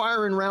starts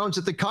firing rounds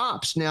at the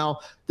cops. Now,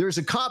 there's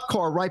a cop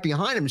car right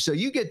behind him. So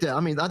you get to,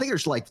 I think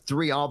there's like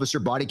 3 officer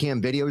body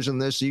cam videos in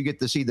this. So you get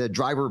to see the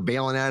driver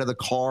bailing out of the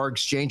car,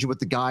 exchanging with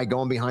the guy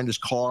going behind his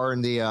car.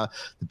 And the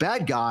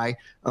bad guy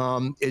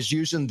is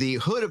using the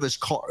hood of his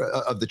car,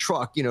 of the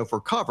truck,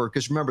 for cover.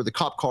 Because remember, the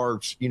cop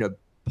cars,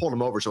 pulled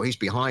him over, so he's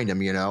behind him,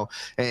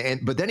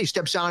 but then he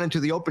steps out into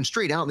the open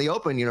street, out in the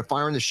open,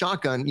 firing the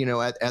shotgun,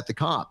 at the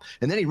cop.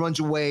 And then he runs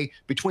away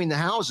between the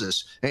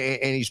houses,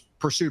 and he's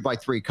pursued by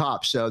 3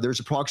 cops. So there's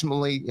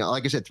approximately,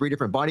 like I said, 3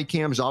 different body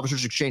cams.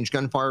 Officers exchange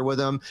gunfire with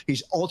him.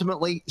 He's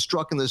ultimately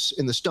struck in the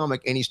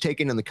stomach, and he's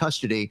taken into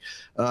custody.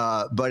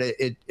 But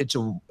it's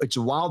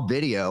a wild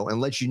video, and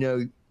lets you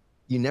know,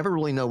 you never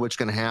really know what's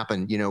going to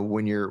happen,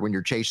 when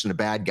you're chasing a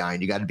bad guy,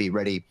 and you got to be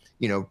ready,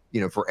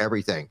 for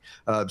everything.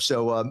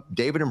 So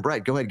David and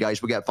Brett, go ahead,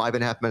 guys. We got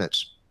 5.5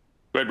 minutes.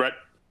 Go ahead, Brett.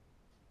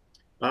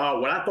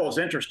 What I thought was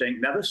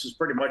interesting. Now, this is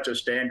pretty much a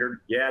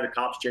standard. Yeah, the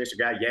cops chase a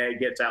guy. Yeah, he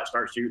gets out,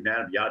 starts shooting at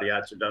him. Yada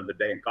yada. It's done the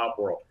day in cop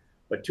world.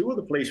 But 2 of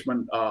the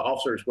policemen,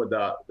 officers with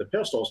the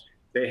pistols,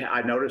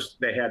 I noticed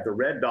they had the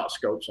red dot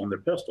scopes on their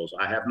pistols.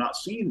 I have not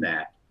seen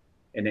that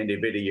in any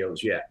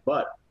videos yet,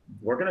 but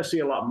we're going to see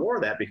a lot more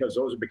of that, because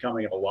those are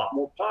becoming a lot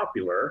more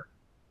popular,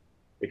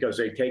 because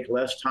they take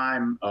less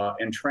time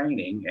in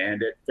training,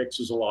 and it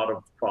fixes a lot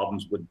of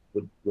problems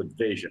with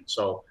vision.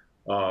 So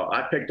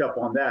I picked up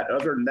on that.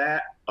 Other than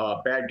that,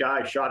 bad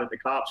guy shot at the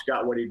cops,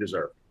 got what he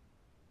deserved.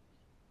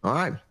 All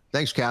right.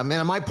 Thanks, Cap. Man,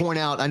 I might point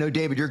out, I know,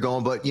 David, you're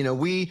going, but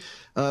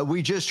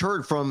we just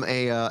heard from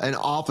an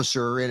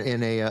officer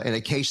in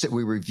a case that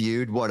we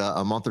reviewed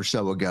a month or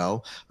so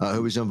ago,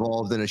 who was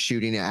involved in a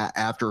shooting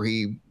after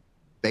he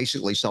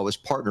basically saw his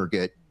partner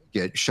get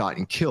shot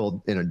and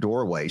killed in a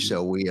doorway.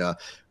 So we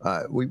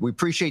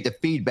appreciate the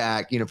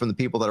feedback, from the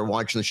people that are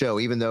watching the show,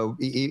 even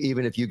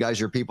if you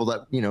guys are people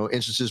that,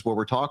 instances where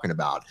we're talking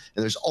about,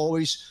 and there's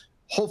always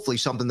hopefully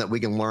something that we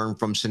can learn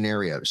from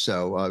scenarios.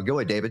 So go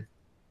ahead, David.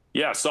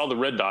 Yeah, I saw the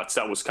red dots.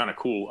 That was kind of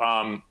cool.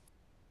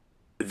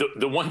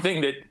 The one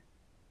thing that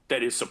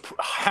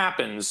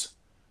happens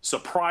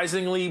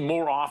surprisingly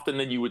more often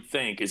than you would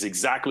think is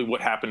exactly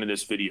what happened in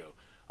this video.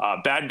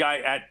 Bad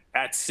guy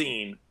at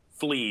scene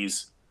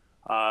flees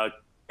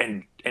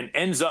and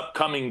ends up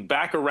coming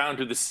back around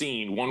to the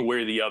scene one way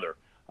or the other.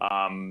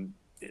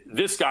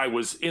 This guy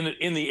was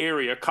in the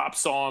area. Cops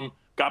saw him,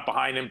 got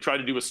behind him, tried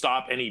to do a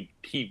stop, and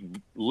he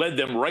led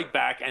them right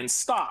back and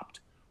stopped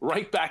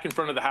right back in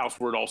front of the house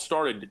where it all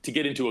started, to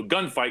get into a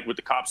gunfight with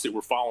the cops that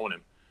were following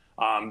him.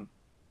 And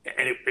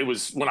it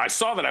was, when I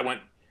saw that, I went,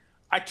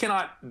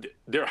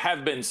 there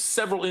have been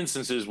several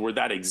instances where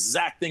that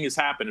exact thing has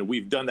happened, and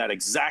we've done that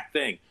exact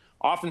thing.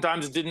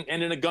 Oftentimes it didn't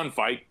end in a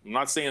gunfight. I'm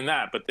not saying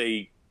that, but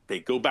they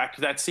go back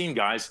to that scene,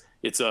 guys.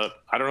 I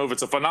don't know if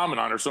it's a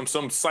phenomenon or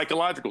some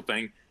psychological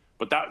thing,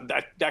 but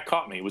that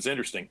caught me. It was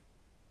interesting.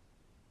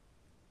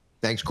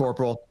 Thanks,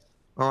 Corporal.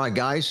 All right,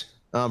 guys.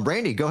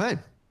 Brandy, go ahead.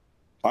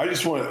 My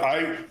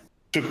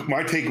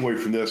takeaway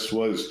from this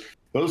was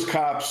those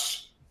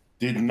cops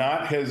did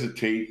not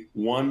hesitate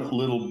one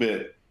little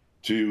bit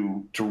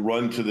to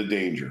run to the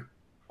danger.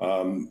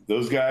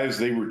 Those guys,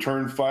 they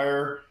returned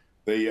fire.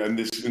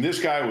 This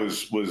guy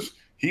was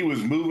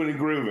moving and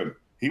grooving.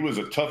 He was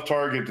a tough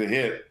target to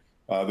hit.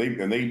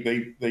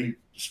 They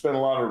spent a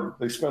lot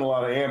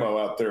of ammo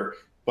out there,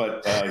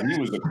 but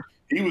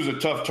he was a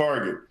tough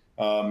target.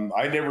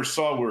 I never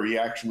saw where he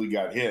actually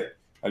got hit.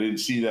 I didn't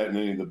see that in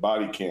any of the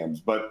body cams,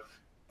 but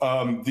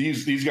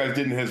these guys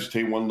didn't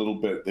hesitate one little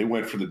bit. They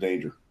went for the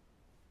danger.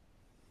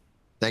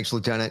 Thanks,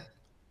 Lieutenant.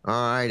 All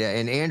right,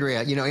 and Andrea,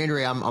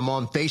 Andrea, I'm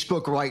on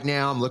Facebook right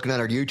now. I'm looking at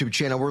our YouTube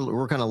channel.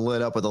 We're kind of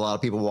lit up with a lot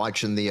of people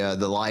watching the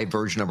live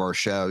version of our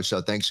show.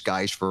 So thanks,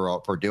 guys,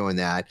 for doing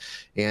that.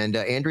 And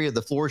Andrea,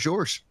 the floor is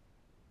yours.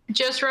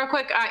 Just real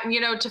quick,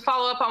 to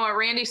follow up on what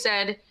Randy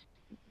said,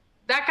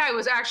 that guy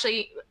was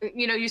actually,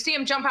 you see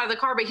him jump out of the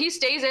car, but he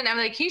stays in.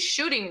 He's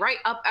shooting right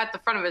up at the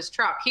front of his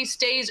truck. He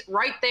stays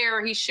right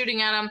there. He's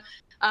shooting at him.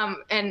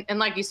 And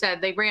like you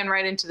said, they ran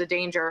right into the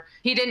danger.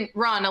 He didn't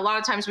run. A lot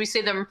of times we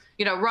see them,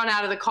 run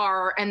out of the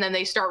car and then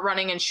they start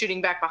running and shooting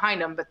back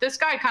behind him. But this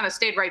guy kind of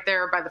stayed right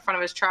there by the front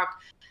of his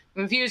truck.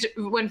 When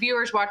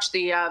viewers watch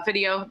the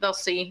video, they'll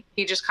see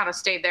he just kind of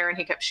stayed there and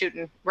he kept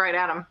shooting right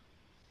at him.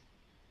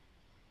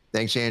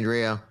 Thanks,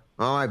 Andrea.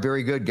 All right,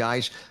 very good,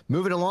 guys.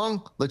 Moving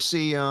along. Let's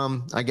see.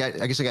 I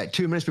guess I got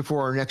 2 minutes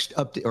before our next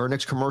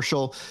next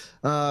commercial.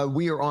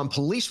 We are on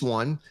Police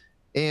One.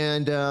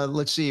 And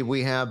let's see,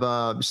 we have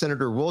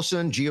Senator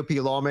Wilson,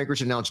 GOP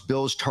lawmakers announced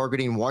bills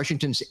targeting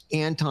Washington's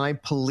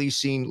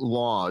anti-policing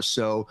laws.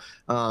 So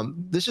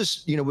this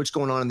is, what's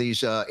going on in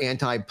these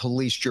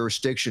anti-police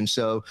jurisdictions.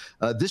 So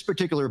this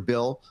particular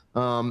bill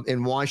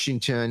in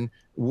Washington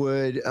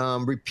would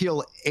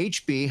repeal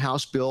HB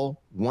House Bill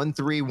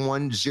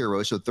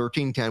 1310, so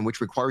 1310,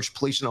 which requires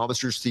police and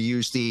officers to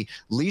use the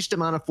least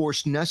amount of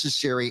force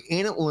necessary,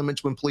 and it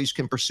limits when police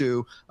can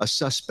pursue a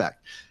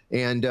suspect.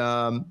 And,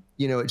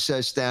 it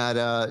says that,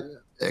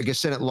 I guess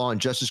Senate Law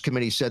and Justice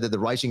Committee said that the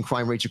rising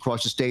crime rates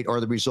across the state are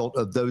the result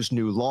of those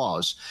new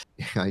laws.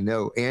 I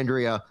know,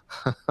 Andrea,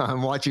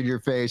 I'm watching your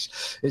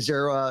face. Is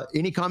there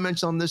any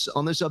comments on this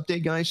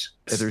update, guys?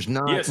 If there's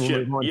not, yes, we'll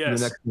Chip. move on to the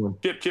next one.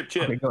 Chip.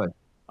 Okay, go ahead.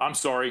 I'm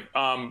sorry.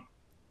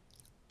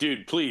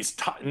 Dude, please.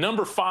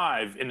 Number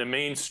 5 in the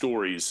main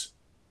stories,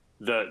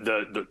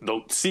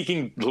 the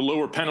seeking the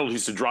lower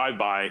penalties to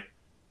drive-by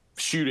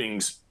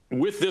shootings.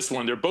 With this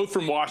one, they're both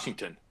from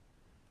Washington.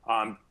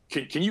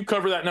 Can you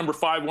cover that number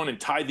 5 one and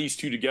tie these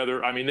two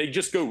together? I mean, they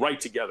just go right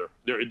together.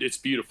 It's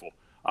beautiful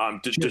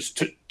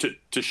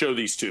to show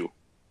these two.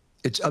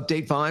 It's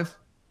update 5?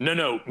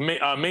 No.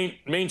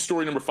 Main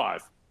story number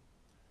 5.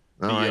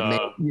 All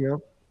right.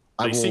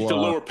 They seek to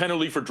lower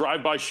penalty for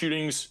drive-by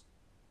shootings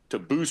to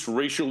boost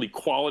racial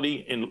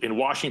equality in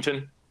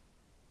Washington.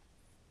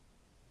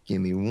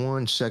 Give me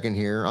 1 second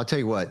here. I'll tell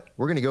you what.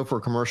 We're going to go for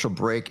a commercial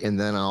break, and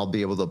then I'll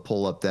be able to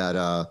pull up that.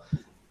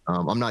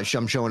 I'm not sure.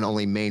 I'm showing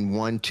only main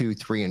 1, 2,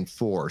 3, and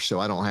 4,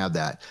 so I don't have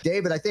that.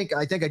 David, I think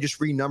I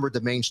just renumbered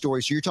the main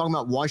story. So you're talking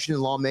about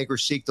Washington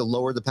lawmakers seek to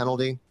lower the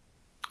penalty?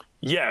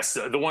 Yes,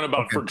 the one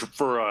about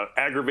for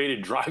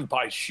aggravated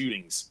drive-by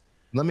shootings.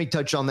 Let me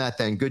touch on that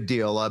then. Good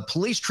deal.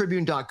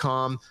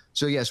 PoliceTribune.com.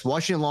 So yes,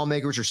 Washington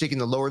lawmakers are seeking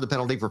to lower the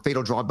penalty for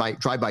fatal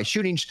drive-by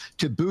shootings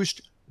to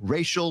boost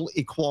racial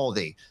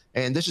equality.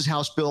 And this is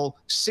House Bill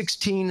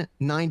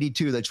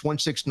 1692. That's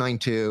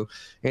 1692.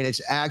 And it's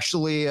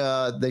actually,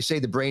 they say,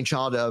 the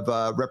brainchild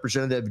of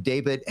Representative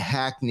David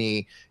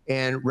Hackney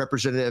and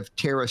Representative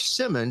Tara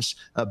Simmons,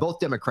 both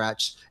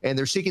Democrats. And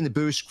they're seeking to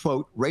boost,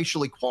 quote,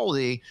 racial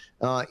equality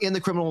in the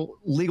criminal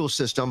legal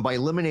system by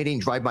eliminating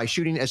drive-by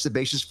shooting as the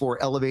basis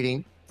for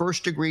elevating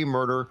first-degree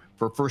murder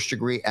for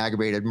first-degree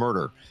aggravated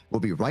murder. We'll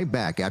be right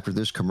back after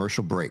this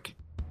commercial break.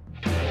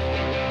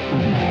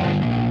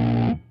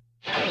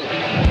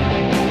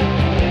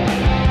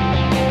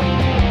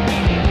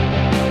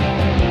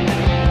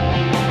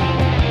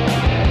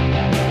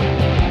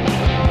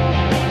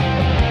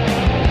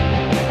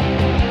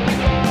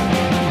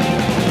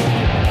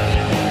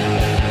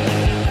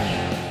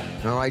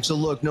 All right, so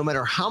look, no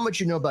matter how much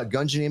you know about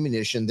guns and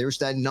ammunition, there's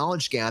that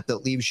knowledge gap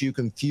that leaves you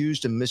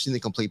confused and missing the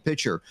complete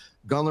picture.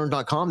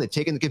 Gunlearn.com, they've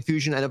taken the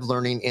confusion out of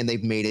learning and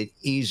they've made it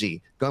easy.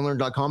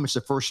 Gunlearn.com is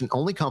the first and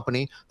only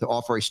company to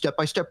offer a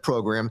step-by-step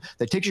program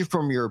that takes you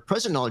from your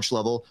present knowledge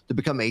level to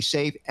become a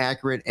safe,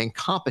 accurate, and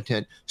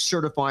competent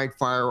certified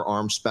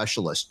firearm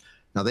specialist.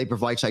 Now, they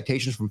provide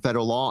citations from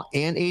federal law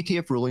and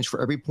ATF rulings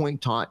for every point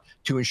taught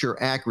to ensure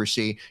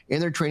accuracy, and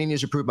their training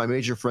is approved by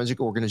major forensic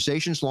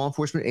organizations, law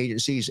enforcement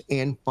agencies,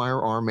 and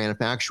firearm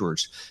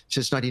manufacturers.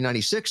 Since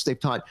 1996, they've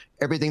taught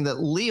everything that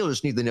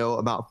Leos need to know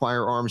about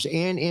firearms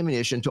and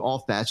ammunition to all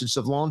facets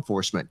of law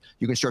enforcement.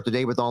 You can start the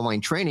day with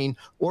online training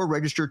or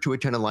register to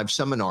attend a live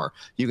seminar.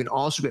 You can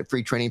also get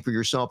free training for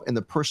yourself and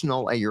the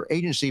personnel at your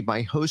agency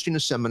by hosting a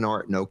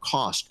seminar at no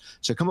cost.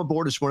 So come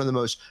aboard as one of the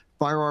most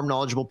firearm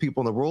knowledgeable people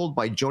in the world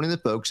by joining the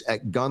folks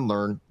at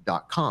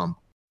gunlearn.com.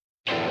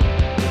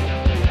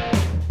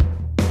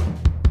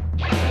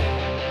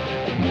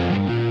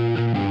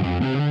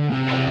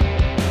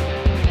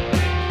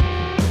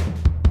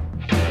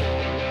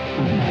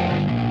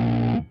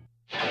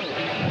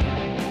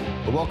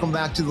 Welcome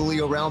back to the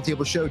Leo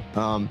Roundtable Show.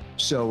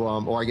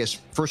 Or I guess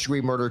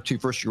first-degree murder to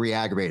first-degree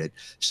aggravated.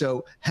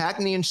 So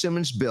Hackney and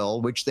Simmons'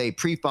 bill, which they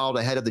pre-filed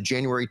ahead of the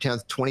January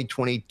 10th,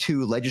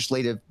 2022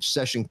 legislative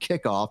session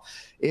kickoff,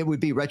 it would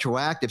be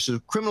retroactive. So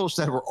criminals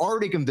that were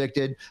already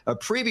convicted of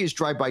previous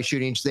drive-by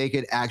shootings, they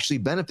could actually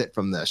benefit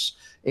from this.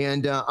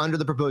 And under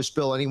the proposed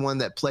bill, anyone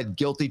that pled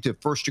guilty to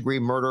first-degree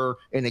murder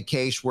in a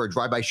case where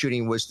drive-by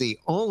shooting was the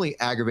only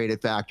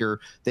aggravated factor,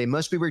 they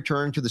must be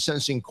returned to the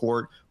sentencing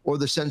court or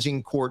the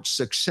sentencing court's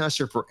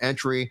successor for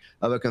entry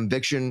of a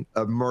conviction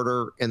of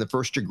murder in the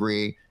first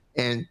degree.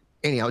 And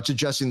anyhow, it's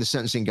adjusting the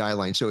sentencing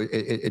guidelines. So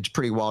it's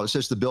pretty wild. It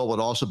says the bill would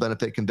also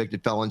benefit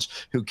convicted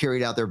felons who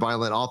carried out their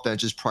violent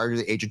offenses prior to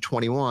the age of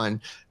 21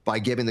 by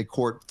giving the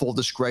court full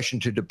discretion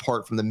to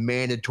depart from the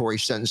mandatory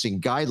sentencing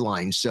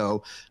guidelines.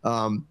 So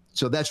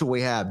that's what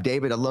we have.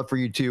 David, I'd love for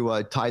you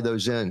to tie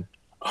those in.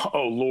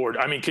 Oh, Lord.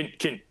 I mean,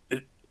 can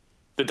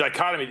the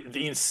dichotomy,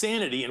 the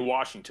insanity in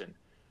Washington.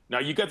 Now,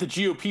 you got the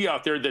GOP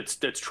out there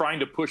that's trying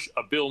to push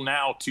a bill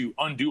now to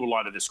undo a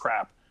lot of this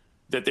crap.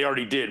 that they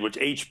already did, which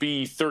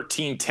HB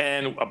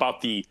 1310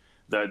 about the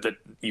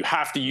you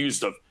have to use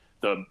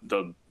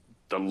the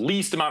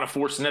least amount of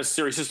force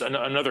necessary. It's just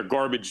another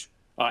garbage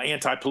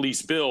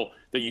anti-police bill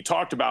that you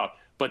talked about.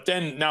 But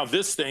then now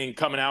this thing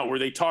coming out where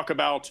they talk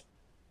about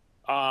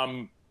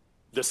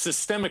the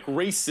systemic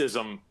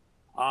racism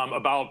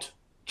about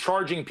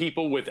charging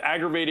people with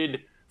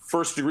aggravated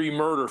first-degree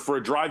murder for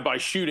a drive-by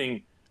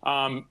shooting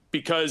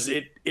because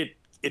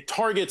it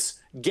targets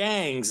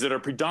gangs that are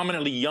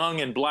predominantly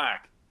young and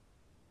black.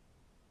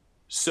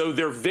 So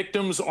their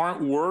victims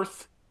aren't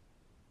worth.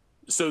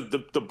 So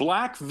the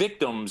black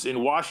victims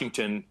in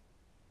Washington,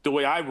 the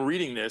way I'm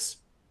reading this,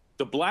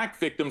 the black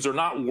victims are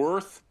not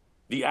worth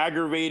the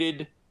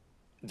elevated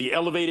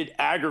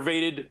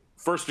aggravated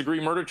first-degree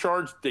murder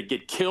charge that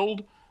get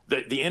killed.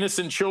 The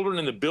innocent children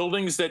in the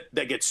buildings that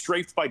get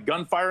strafed by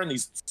gunfire in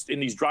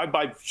these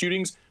drive-by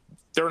shootings,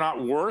 they're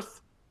not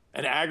worth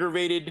an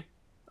aggravated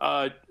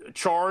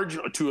charge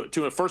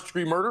to a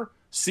first-degree murder?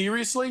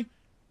 Seriously?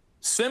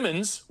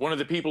 Simmons, one of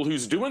the people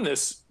who's doing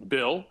this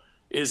bill,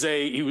 he was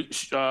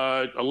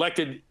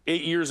elected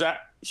 8 years.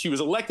 She was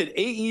elected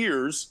 8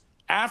 years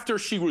after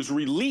she was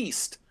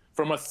released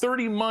from a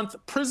 30-month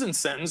prison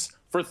sentence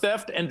for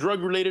theft and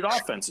drug-related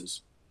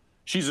offenses.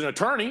 She's an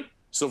attorney,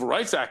 civil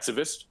rights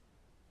activist.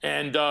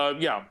 And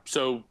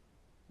so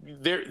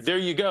there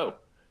you go.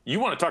 You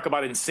want to talk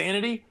about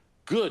insanity?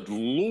 Good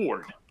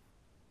Lord.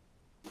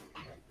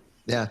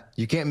 Yeah,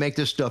 you can't make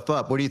this stuff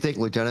up. What do you think,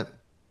 Lieutenant?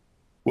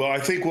 Well, I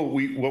think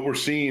what we're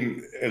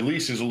seeing at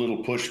least is a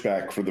little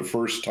pushback for the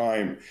first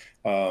time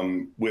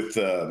with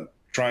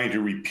trying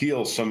to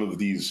repeal some of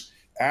these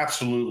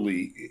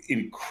absolutely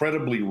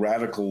incredibly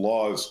radical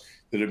laws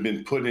that have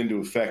been put into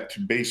effect to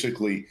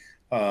basically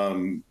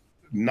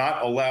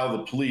not allow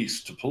the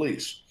police to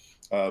police.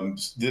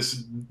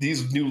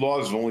 These new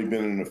laws have only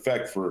been in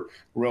effect for a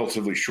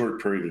relatively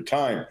short period of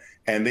time,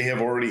 and they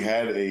have already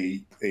had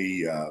a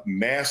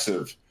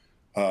massive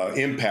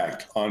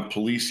impact on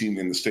policing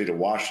in the state of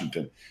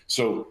Washington.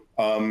 So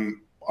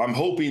I'm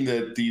hoping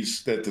that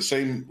the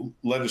same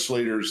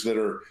legislators that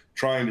are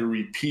trying to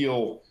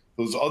repeal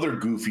those other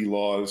goofy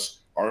laws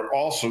are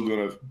also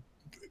going to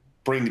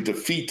bring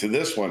defeat to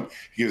this one,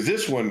 because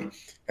this one,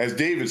 as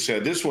David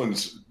said, this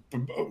one's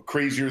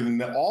crazier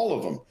than all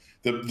of them.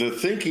 The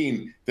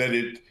thinking that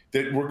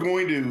we're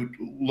going to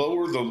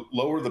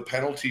lower the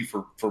penalty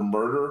for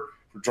murder,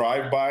 for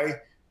drive-by,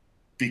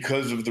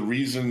 because of the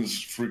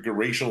reasons for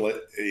racial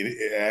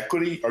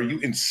equity. Are you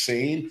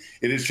insane?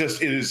 It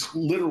is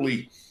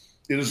literally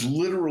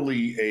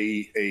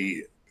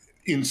a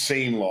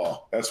insane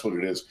law. That's what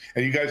it is.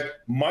 And you guys,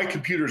 my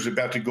computer is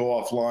about to go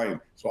offline,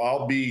 so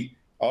I'll be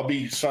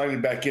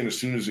signing back in as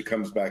soon as it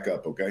comes back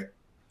up. Okay.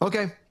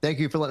 Okay. Thank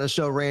you for letting us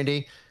know,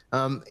 Randy.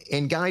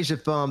 And guys,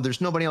 if there's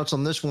nobody else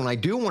on this one, I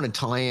do want to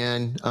tie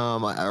in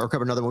or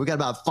cover another one. We got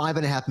about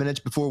 5.5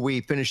 minutes before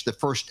we finish the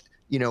first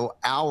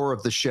hour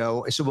of the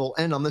show. So we'll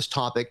end on this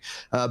topic,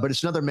 but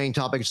it's another main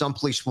topic. It's on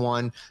Police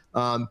One.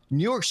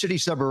 New York City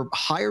suburb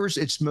hires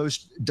its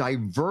most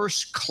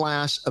diverse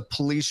class of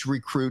police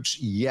recruits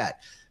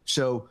yet.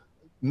 So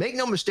make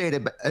no mistake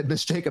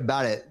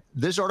about it.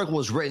 This article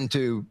was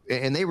written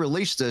and they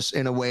released this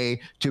in a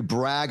way to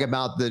brag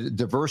about the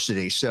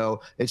diversity.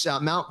 So it's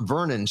at Mount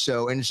Vernon.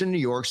 And it's in New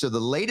York. So the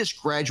latest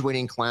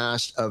graduating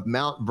class of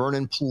Mount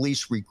Vernon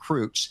police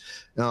recruits.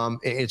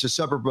 It's a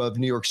suburb of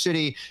New York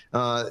City.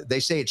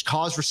 They say it's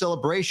cause for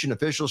celebration.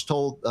 Officials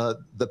told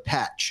The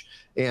Patch,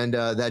 and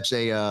that's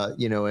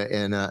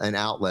an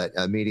outlet,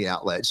 a media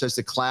outlet. It says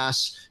the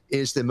class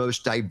is the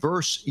most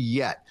diverse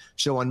yet.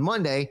 So on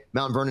Monday,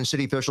 Mount Vernon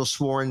city officials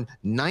swore in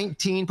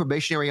 19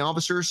 probationary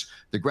officers.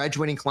 The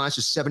graduating class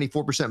is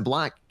 74%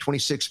 black,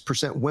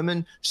 26%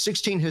 women,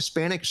 16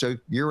 Hispanic. So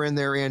you're in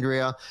there,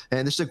 Andrea.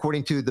 And this is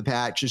according to The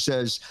Patch. It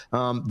says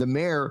the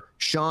mayor,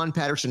 Sean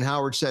Patterson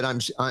Howard, said,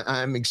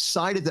 I'm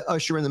excited to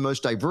usher in the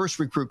most diverse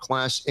recruit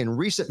class in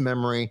recent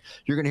memory.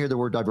 You're going to hear the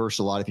word diverse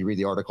a lot if you read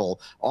the article.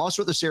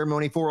 Also at the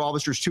ceremony, 4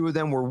 officers, 2 of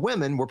them were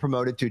women, were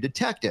promoted to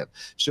detective.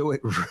 So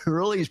it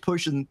really is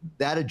pushing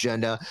that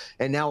agenda.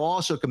 And now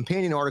also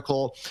companion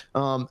article,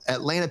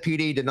 Atlanta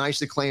PD denies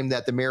the claim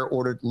that the mayor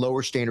ordered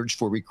lower standards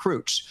for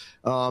recruits.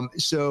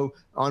 So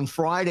on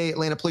Friday,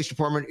 Atlanta Police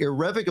Department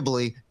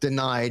irrevocably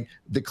denied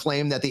the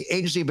claim that the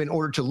agency had been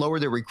ordered to lower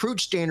their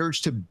recruit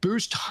standards to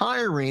boost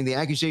hiring. The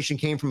accusation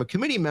came from a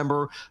committee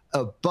member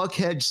of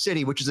Buckhead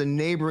City, which is a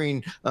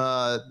neighboring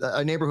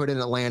neighborhood in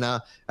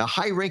Atlanta. A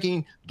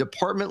high-ranking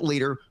department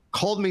leader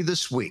called me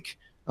this week,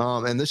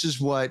 and this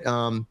is what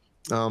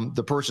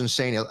the person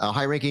saying. A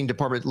high-ranking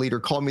department leader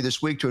called me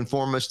this week to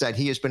inform us that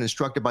he has been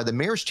instructed by the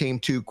mayor's team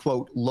to,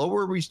 quote,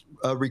 lower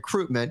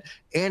recruitment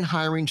and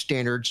hiring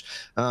standards.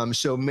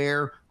 So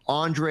Mayor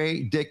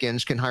Andre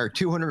Dickens can hire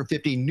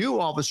 250 new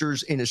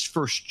officers in his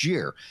first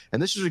year. And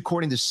this is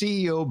according to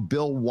CEO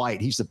Bill White.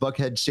 He's the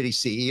Buckhead City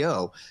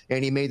CEO.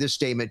 And he made this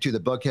statement to the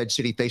Buckhead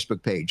City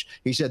Facebook page.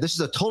 He said, "This is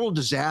a total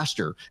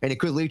disaster, and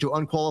it could lead to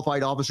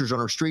unqualified officers on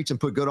our streets and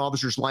put good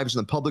officers' lives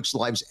and the public's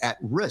lives at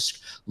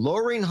risk.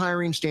 Lowering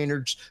hiring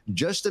standards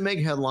just to make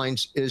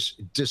headlines is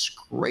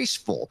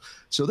disgraceful."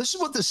 So this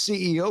is what the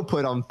CEO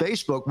put on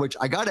Facebook, which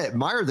I got to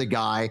admire the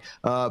guy,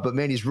 but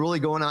man, he's really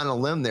going on a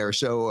limb there.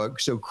 So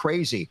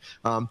crazy.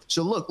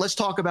 So look, let's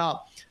talk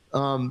about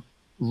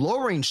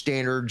lowering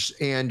standards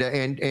and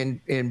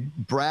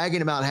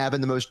bragging about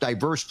having the most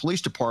diverse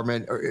police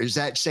department. Is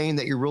that saying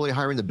that you're really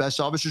hiring the best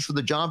officers for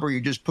the job, or are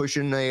you just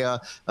pushing a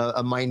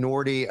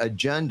minority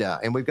agenda?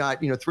 And we've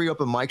got 3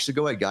 open mics, so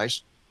go ahead,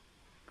 guys.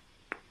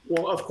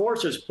 Well, of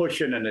course, it's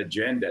pushing an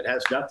agenda. It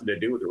has nothing to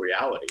do with the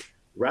reality.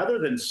 Rather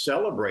than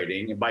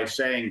celebrating by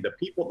saying the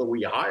people that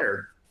we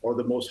hired are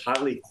the most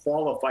highly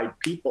qualified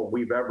people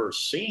we've ever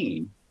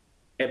seen,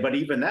 but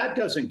even that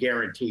doesn't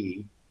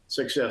guarantee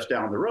success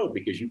down the road,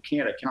 because you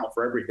can't account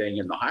for everything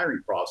in the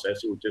hiring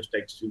process. It just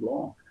takes too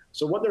long.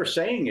 So what they're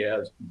saying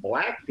is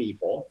Black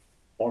people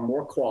are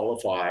more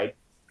qualified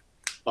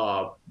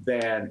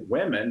than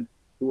women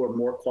who are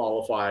more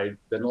qualified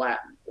than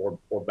Latin, or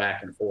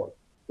back and forth.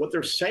 What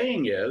they're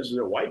saying is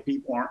that white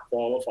people aren't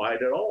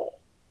qualified at all.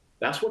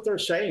 That's what they're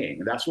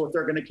saying. That's what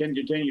they're going to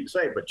continue to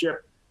say. But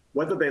Chip,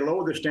 whether they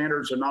lower the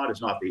standards or not is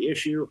not the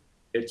issue.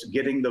 It's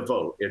getting the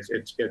vote.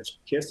 It's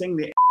kissing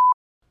the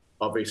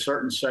of a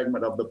certain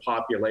segment of the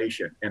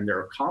population, and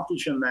they're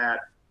accomplishing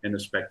that in a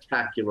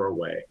spectacular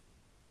way.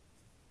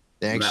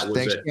 Thanks. That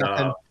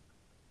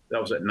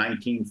was at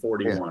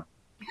 1941.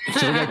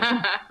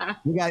 Yeah.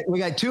 So we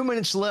got 2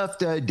 minutes left.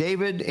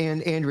 David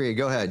and Andrea,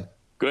 go ahead.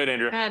 Go ahead,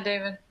 Andrea. Go ahead,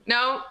 David.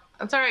 No,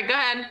 that's all right. Go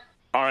ahead.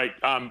 All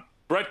right.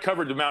 Brett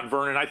covered the Mount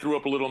Vernon. I threw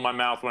up a little in my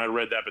mouth when I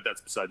read that, but that's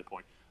beside the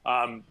point.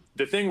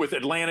 The thing with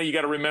Atlanta, you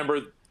got to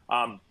remember,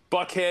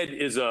 Buckhead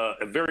is a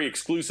very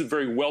exclusive,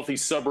 very wealthy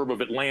suburb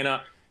of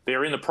Atlanta. They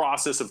are in the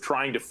process of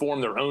trying to form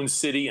their own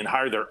city and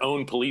hire their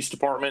own police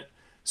department.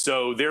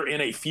 So they're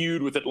in a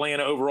feud with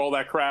Atlanta over all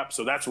that crap.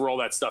 So that's where all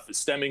that stuff is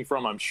stemming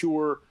from, I'm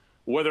sure.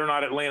 Whether or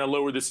not Atlanta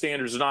lowered the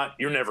standards or not,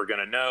 you're never going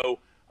to know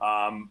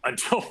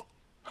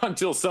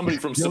until somebody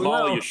from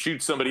Somalia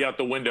shoots somebody out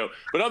the window.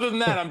 But other than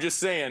that, I'm just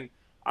saying.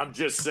 But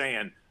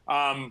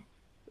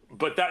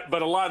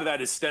a lot of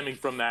that is stemming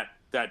from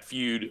that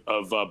feud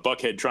of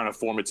Buckhead trying to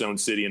form its own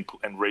city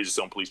and raise its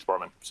own police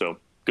department. So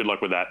good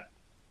luck with that.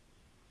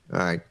 All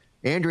right,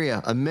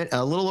 Andrea, a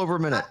little over a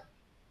minute.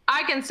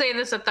 I can say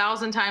this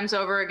 1,000 times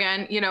over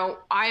again.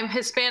 I'm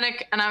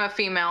Hispanic and I'm a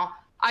female.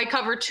 I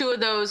cover 2 of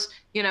those,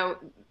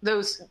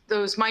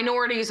 those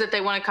minorities that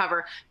they want to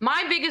cover.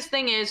 My biggest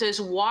thing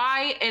is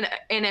why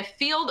in a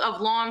field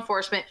of law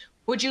enforcement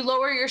would you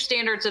lower your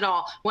standards at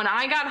all? When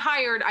I got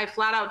hired, I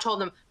flat out told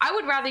them, I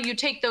would rather you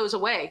take those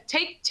away.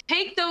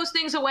 Take those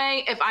things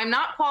away. If I'm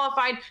not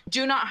qualified,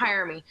 do not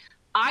hire me.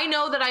 I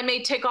know that I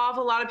may tick off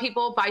a lot of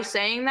people by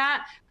saying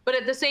that, but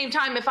at the same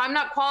time, if I'm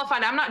not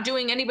qualified, I'm not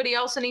doing anybody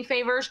else any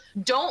favors.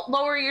 Don't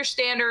lower your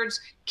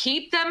standards.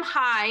 Keep them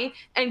high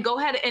and go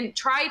ahead and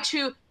try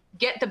to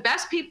get the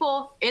best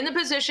people in the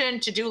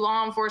position to do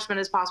law enforcement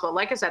as possible.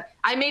 Like I said,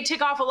 I may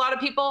tick off a lot of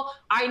people.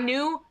 I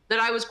knew that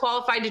I was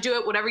qualified to do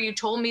it. Whatever you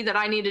told me that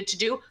I needed to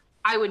do,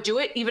 I would do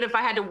it, even if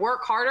I had to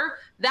work harder.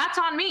 That's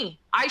on me.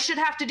 I should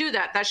have to do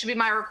that. That should be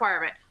my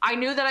requirement. I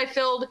knew that I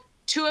filled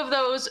two of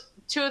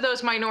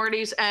those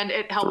minorities, and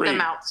it helped them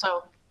out.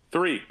 So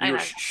 3. You're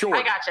short.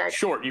 I gotcha.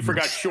 Short. You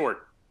forgot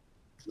short.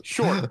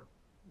 Short.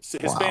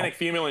 Hispanic,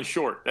 female, and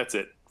short. That's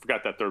it.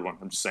 Forgot that third one.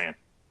 I'm just saying.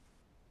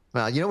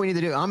 Well, you know what we need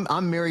to do?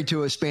 I'm married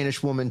to a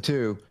Spanish woman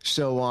too.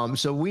 So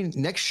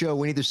next show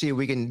we need to see if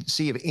we can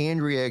see if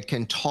Andrea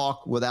can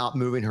talk without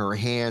moving her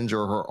hands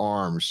or her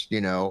arms. I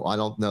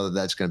don't know that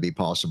that's going to be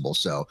possible.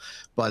 So,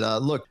 but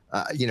look,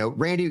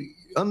 Randy,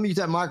 unmute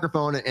that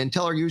microphone and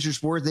tell our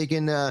users where they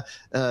can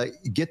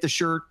get the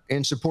shirt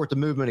and support the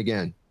movement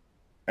again.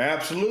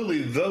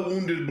 Absolutely.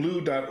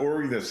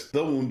 TheWoundedBlue.org. That's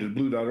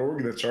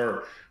TheWoundedBlue.org. That's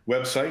our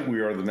website. We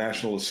are the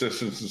National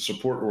Assistance and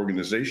Support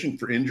Organization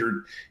for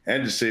injured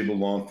and disabled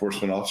law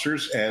enforcement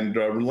officers. And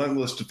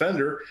Relentless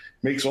Defender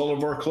makes all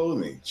of our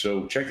clothing.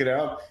 So check it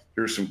out.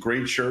 There's some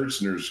great shirts,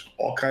 and there's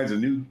all kinds of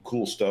new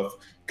cool stuff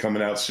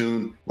coming out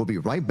soon. We'll be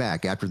right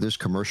back after this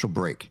commercial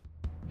break.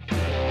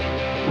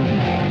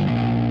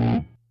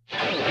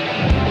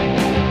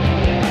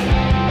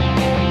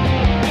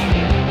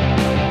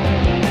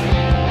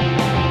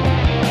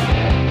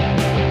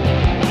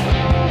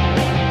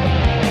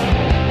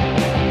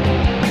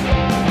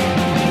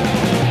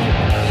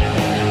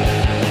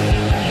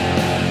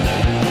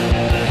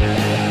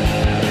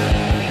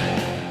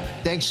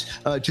 Thanks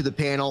to the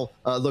panel.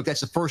 Look,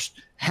 that's the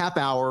first half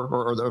hour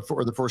or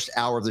the first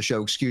hour of the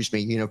show. Excuse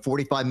me.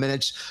 45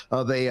 minutes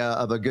of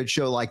a good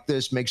show like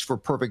this makes for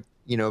perfect,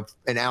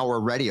 an hour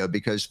of radio,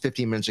 because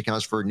 15 minutes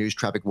accounts for news,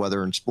 traffic,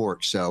 weather, and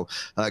sports. So,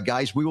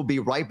 guys, we will be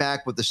right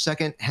back with the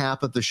second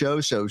half of the show.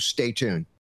 So stay tuned.